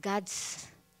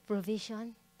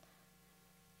provision.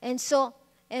 And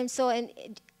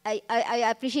I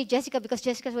appreciate Jessica because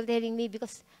Jessica was telling me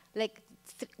because like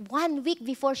 1 week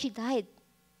before she died,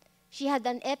 she had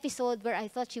an episode where I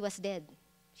thought she was dead.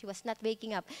 She was not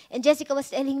waking up. And Jessica was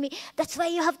telling me, that's why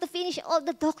you have to finish all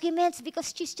the documents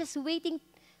because she's just waiting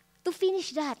to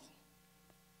finish that,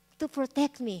 to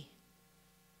protect me.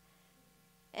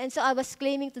 And so I was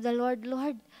claiming to the Lord,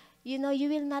 Lord, you know, you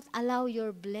will not allow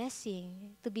your blessing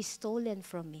to be stolen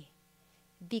from me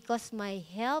because my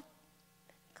help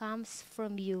comes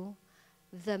from you,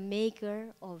 the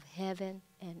maker of heaven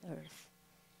and earth.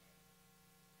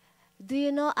 Do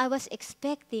you know, I was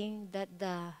expecting that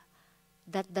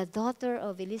the daughter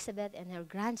of Elizabeth and her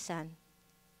grandson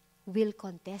will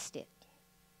contest it.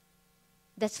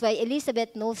 That's why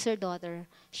Elizabeth knows her daughter.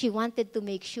 She wanted to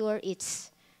make sure it's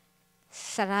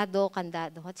sarado,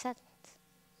 candado. What's that?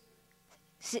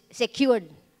 Secured.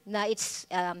 Na it's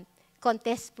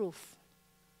contest proof.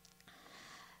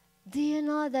 Do you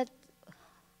know that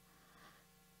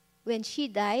when she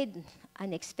died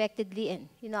unexpectedly, and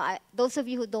you know, those of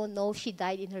you who don't know, she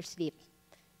died in her sleep,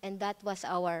 and that was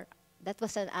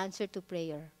an answer to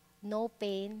prayer. No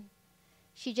pain,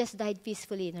 She just died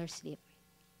peacefully in her sleep.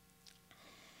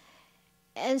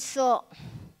 And so,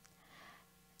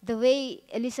 the way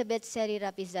Elizabeth set it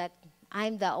up is that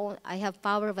I have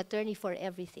power of attorney for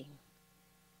everything.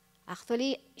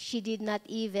 Actually, she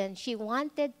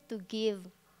wanted to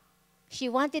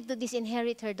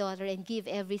disinherit her daughter and give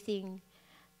everything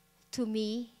to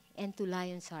me and to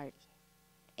Lion's Heart.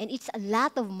 And it's a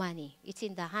lot of money. It's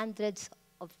in the hundreds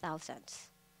of thousands.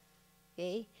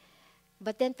 Okay?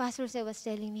 But then Pastor Jose was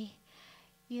telling me,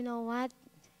 you know what?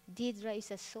 Deidre is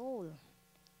a soul.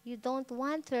 You don't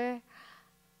want her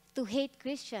to hate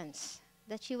Christians,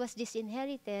 that she was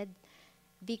disinherited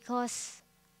because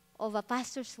of a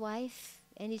pastor's wife,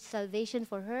 and it's salvation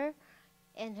for her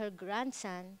and her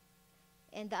grandson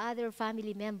and the other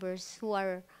family members who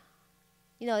are,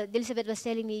 Elizabeth was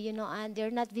telling me, and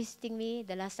they're not visiting me.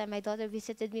 The last time my daughter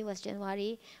visited me was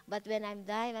January, but when I'm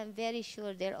dying, I'm very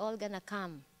sure they're all going to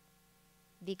come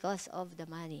because of the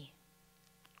money.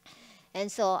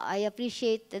 And so I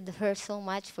appreciated her so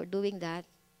much for doing that.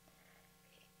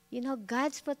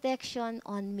 God's protection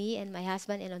on me and my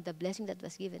husband and on the blessing that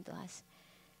was given to us.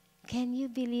 Can you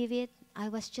believe it? I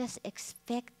was just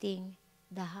expecting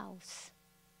the house.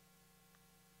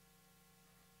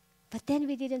 But then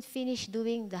we didn't finish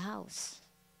doing the house.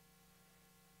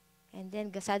 And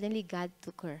then suddenly God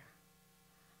took her.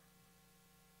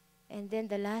 And then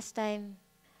the last time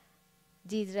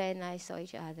Deidre and I saw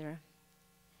each other,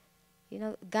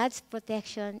 God's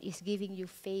protection is giving you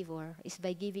favor, is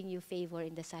by giving you favor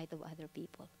in the sight of other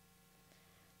people.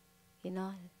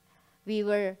 We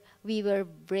were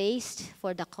braced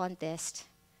for the contest.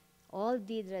 All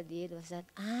Deidre did was that,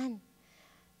 Anne,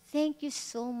 thank you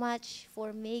so much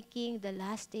for making the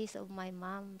last days of my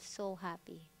mom so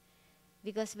happy.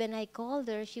 Because when I called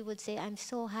her, she would say, I'm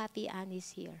so happy Anne is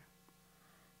here.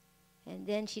 And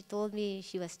then she told me,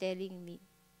 she was telling me,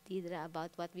 Deidre,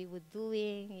 about what we were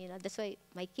doing. That's why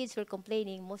my kids were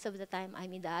complaining. Most of the time,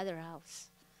 I'm in the other house.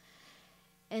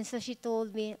 And so she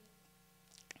told me,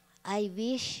 I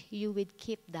wish you would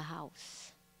keep the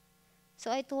house.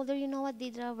 So I told her, you know what,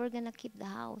 Deidre, we're going to keep the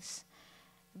house.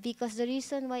 Because the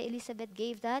reason why Elizabeth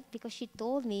gave that, because she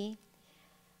told me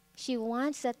she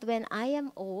wants that when I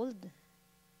am old,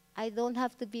 I don't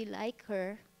have to be like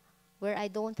her, where I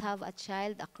don't have a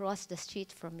child across the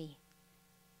street from me.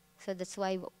 So that's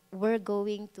why we're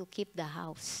going to keep the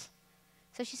house.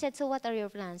 So she said, so what are your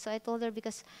plans? So I told her,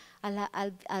 because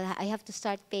I have to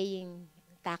start paying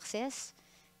taxes,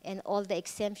 and all the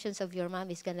exemptions of your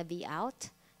mom is going to be out.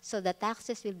 So the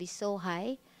taxes will be so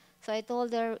high. So I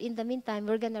told her, in the meantime,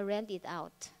 we're going to rent it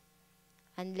out.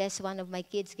 Unless one of my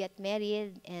kids get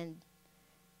married. And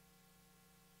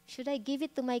should I give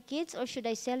it to my kids or should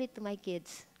I sell it to my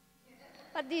kids?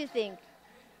 What do you think?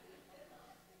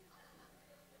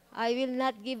 I will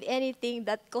not give anything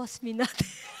that costs me nothing.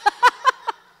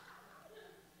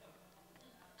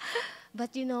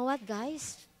 But you know what,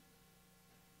 guys?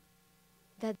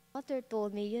 The daughter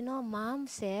told me, Mom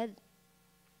said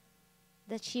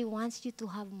that she wants you to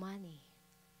have money.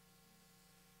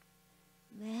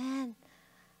 Man,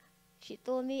 she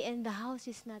told me, and the house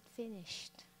is not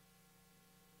finished.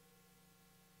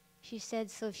 She said,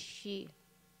 so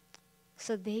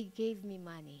they gave me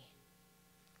money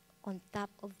on top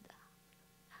of that.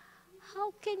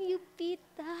 How can you beat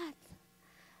that?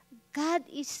 God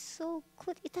is so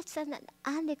good. That's an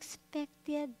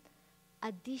unexpected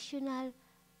additional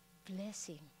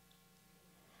blessing.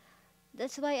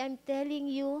 That's why I'm telling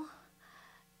you,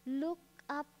 look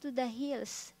up to the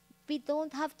hills. We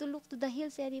don't have to look to the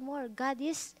hills anymore. God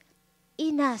is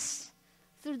in us.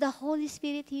 Through the Holy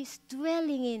Spirit, He is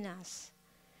dwelling in us.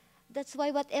 That's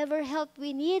why whatever help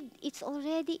we need, it's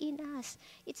already in us.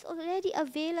 It's already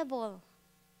available.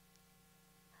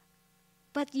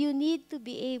 But you need to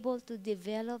be able to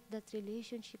develop that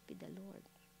relationship with the Lord.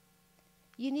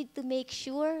 You need to make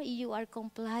sure you are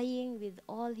complying with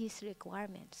all His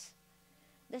requirements.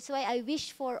 That's why I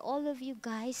wish for all of you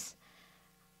guys,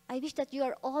 I wish that you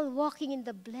are all walking in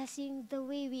the blessing the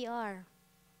way we are.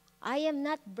 I am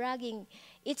not bragging.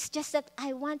 It's just that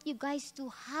I want you guys to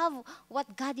have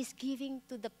what God is giving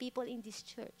to the people in this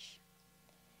church.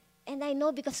 And I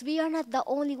know because we are not the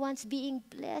only ones being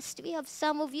blessed. We have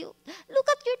some of you. Look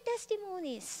at your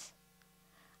testimonies.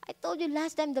 I told you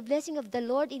last time the blessing of the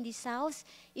Lord in this house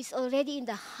is already in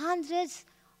the hundreds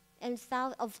and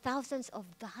of thousands of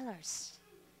dollars.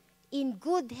 In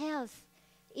good health,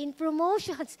 in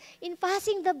promotions, in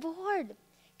passing the board.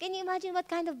 Can you imagine what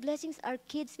kind of blessings our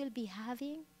kids will be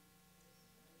having?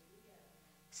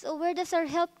 So where does our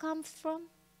help come from?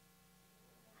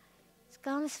 It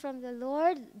comes from the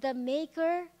Lord, the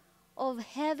maker of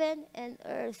heaven and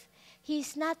earth.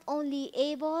 He's not only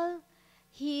able,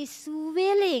 He's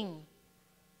willing.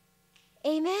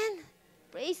 Amen?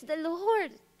 Praise the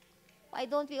Lord. Why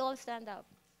don't we all stand up?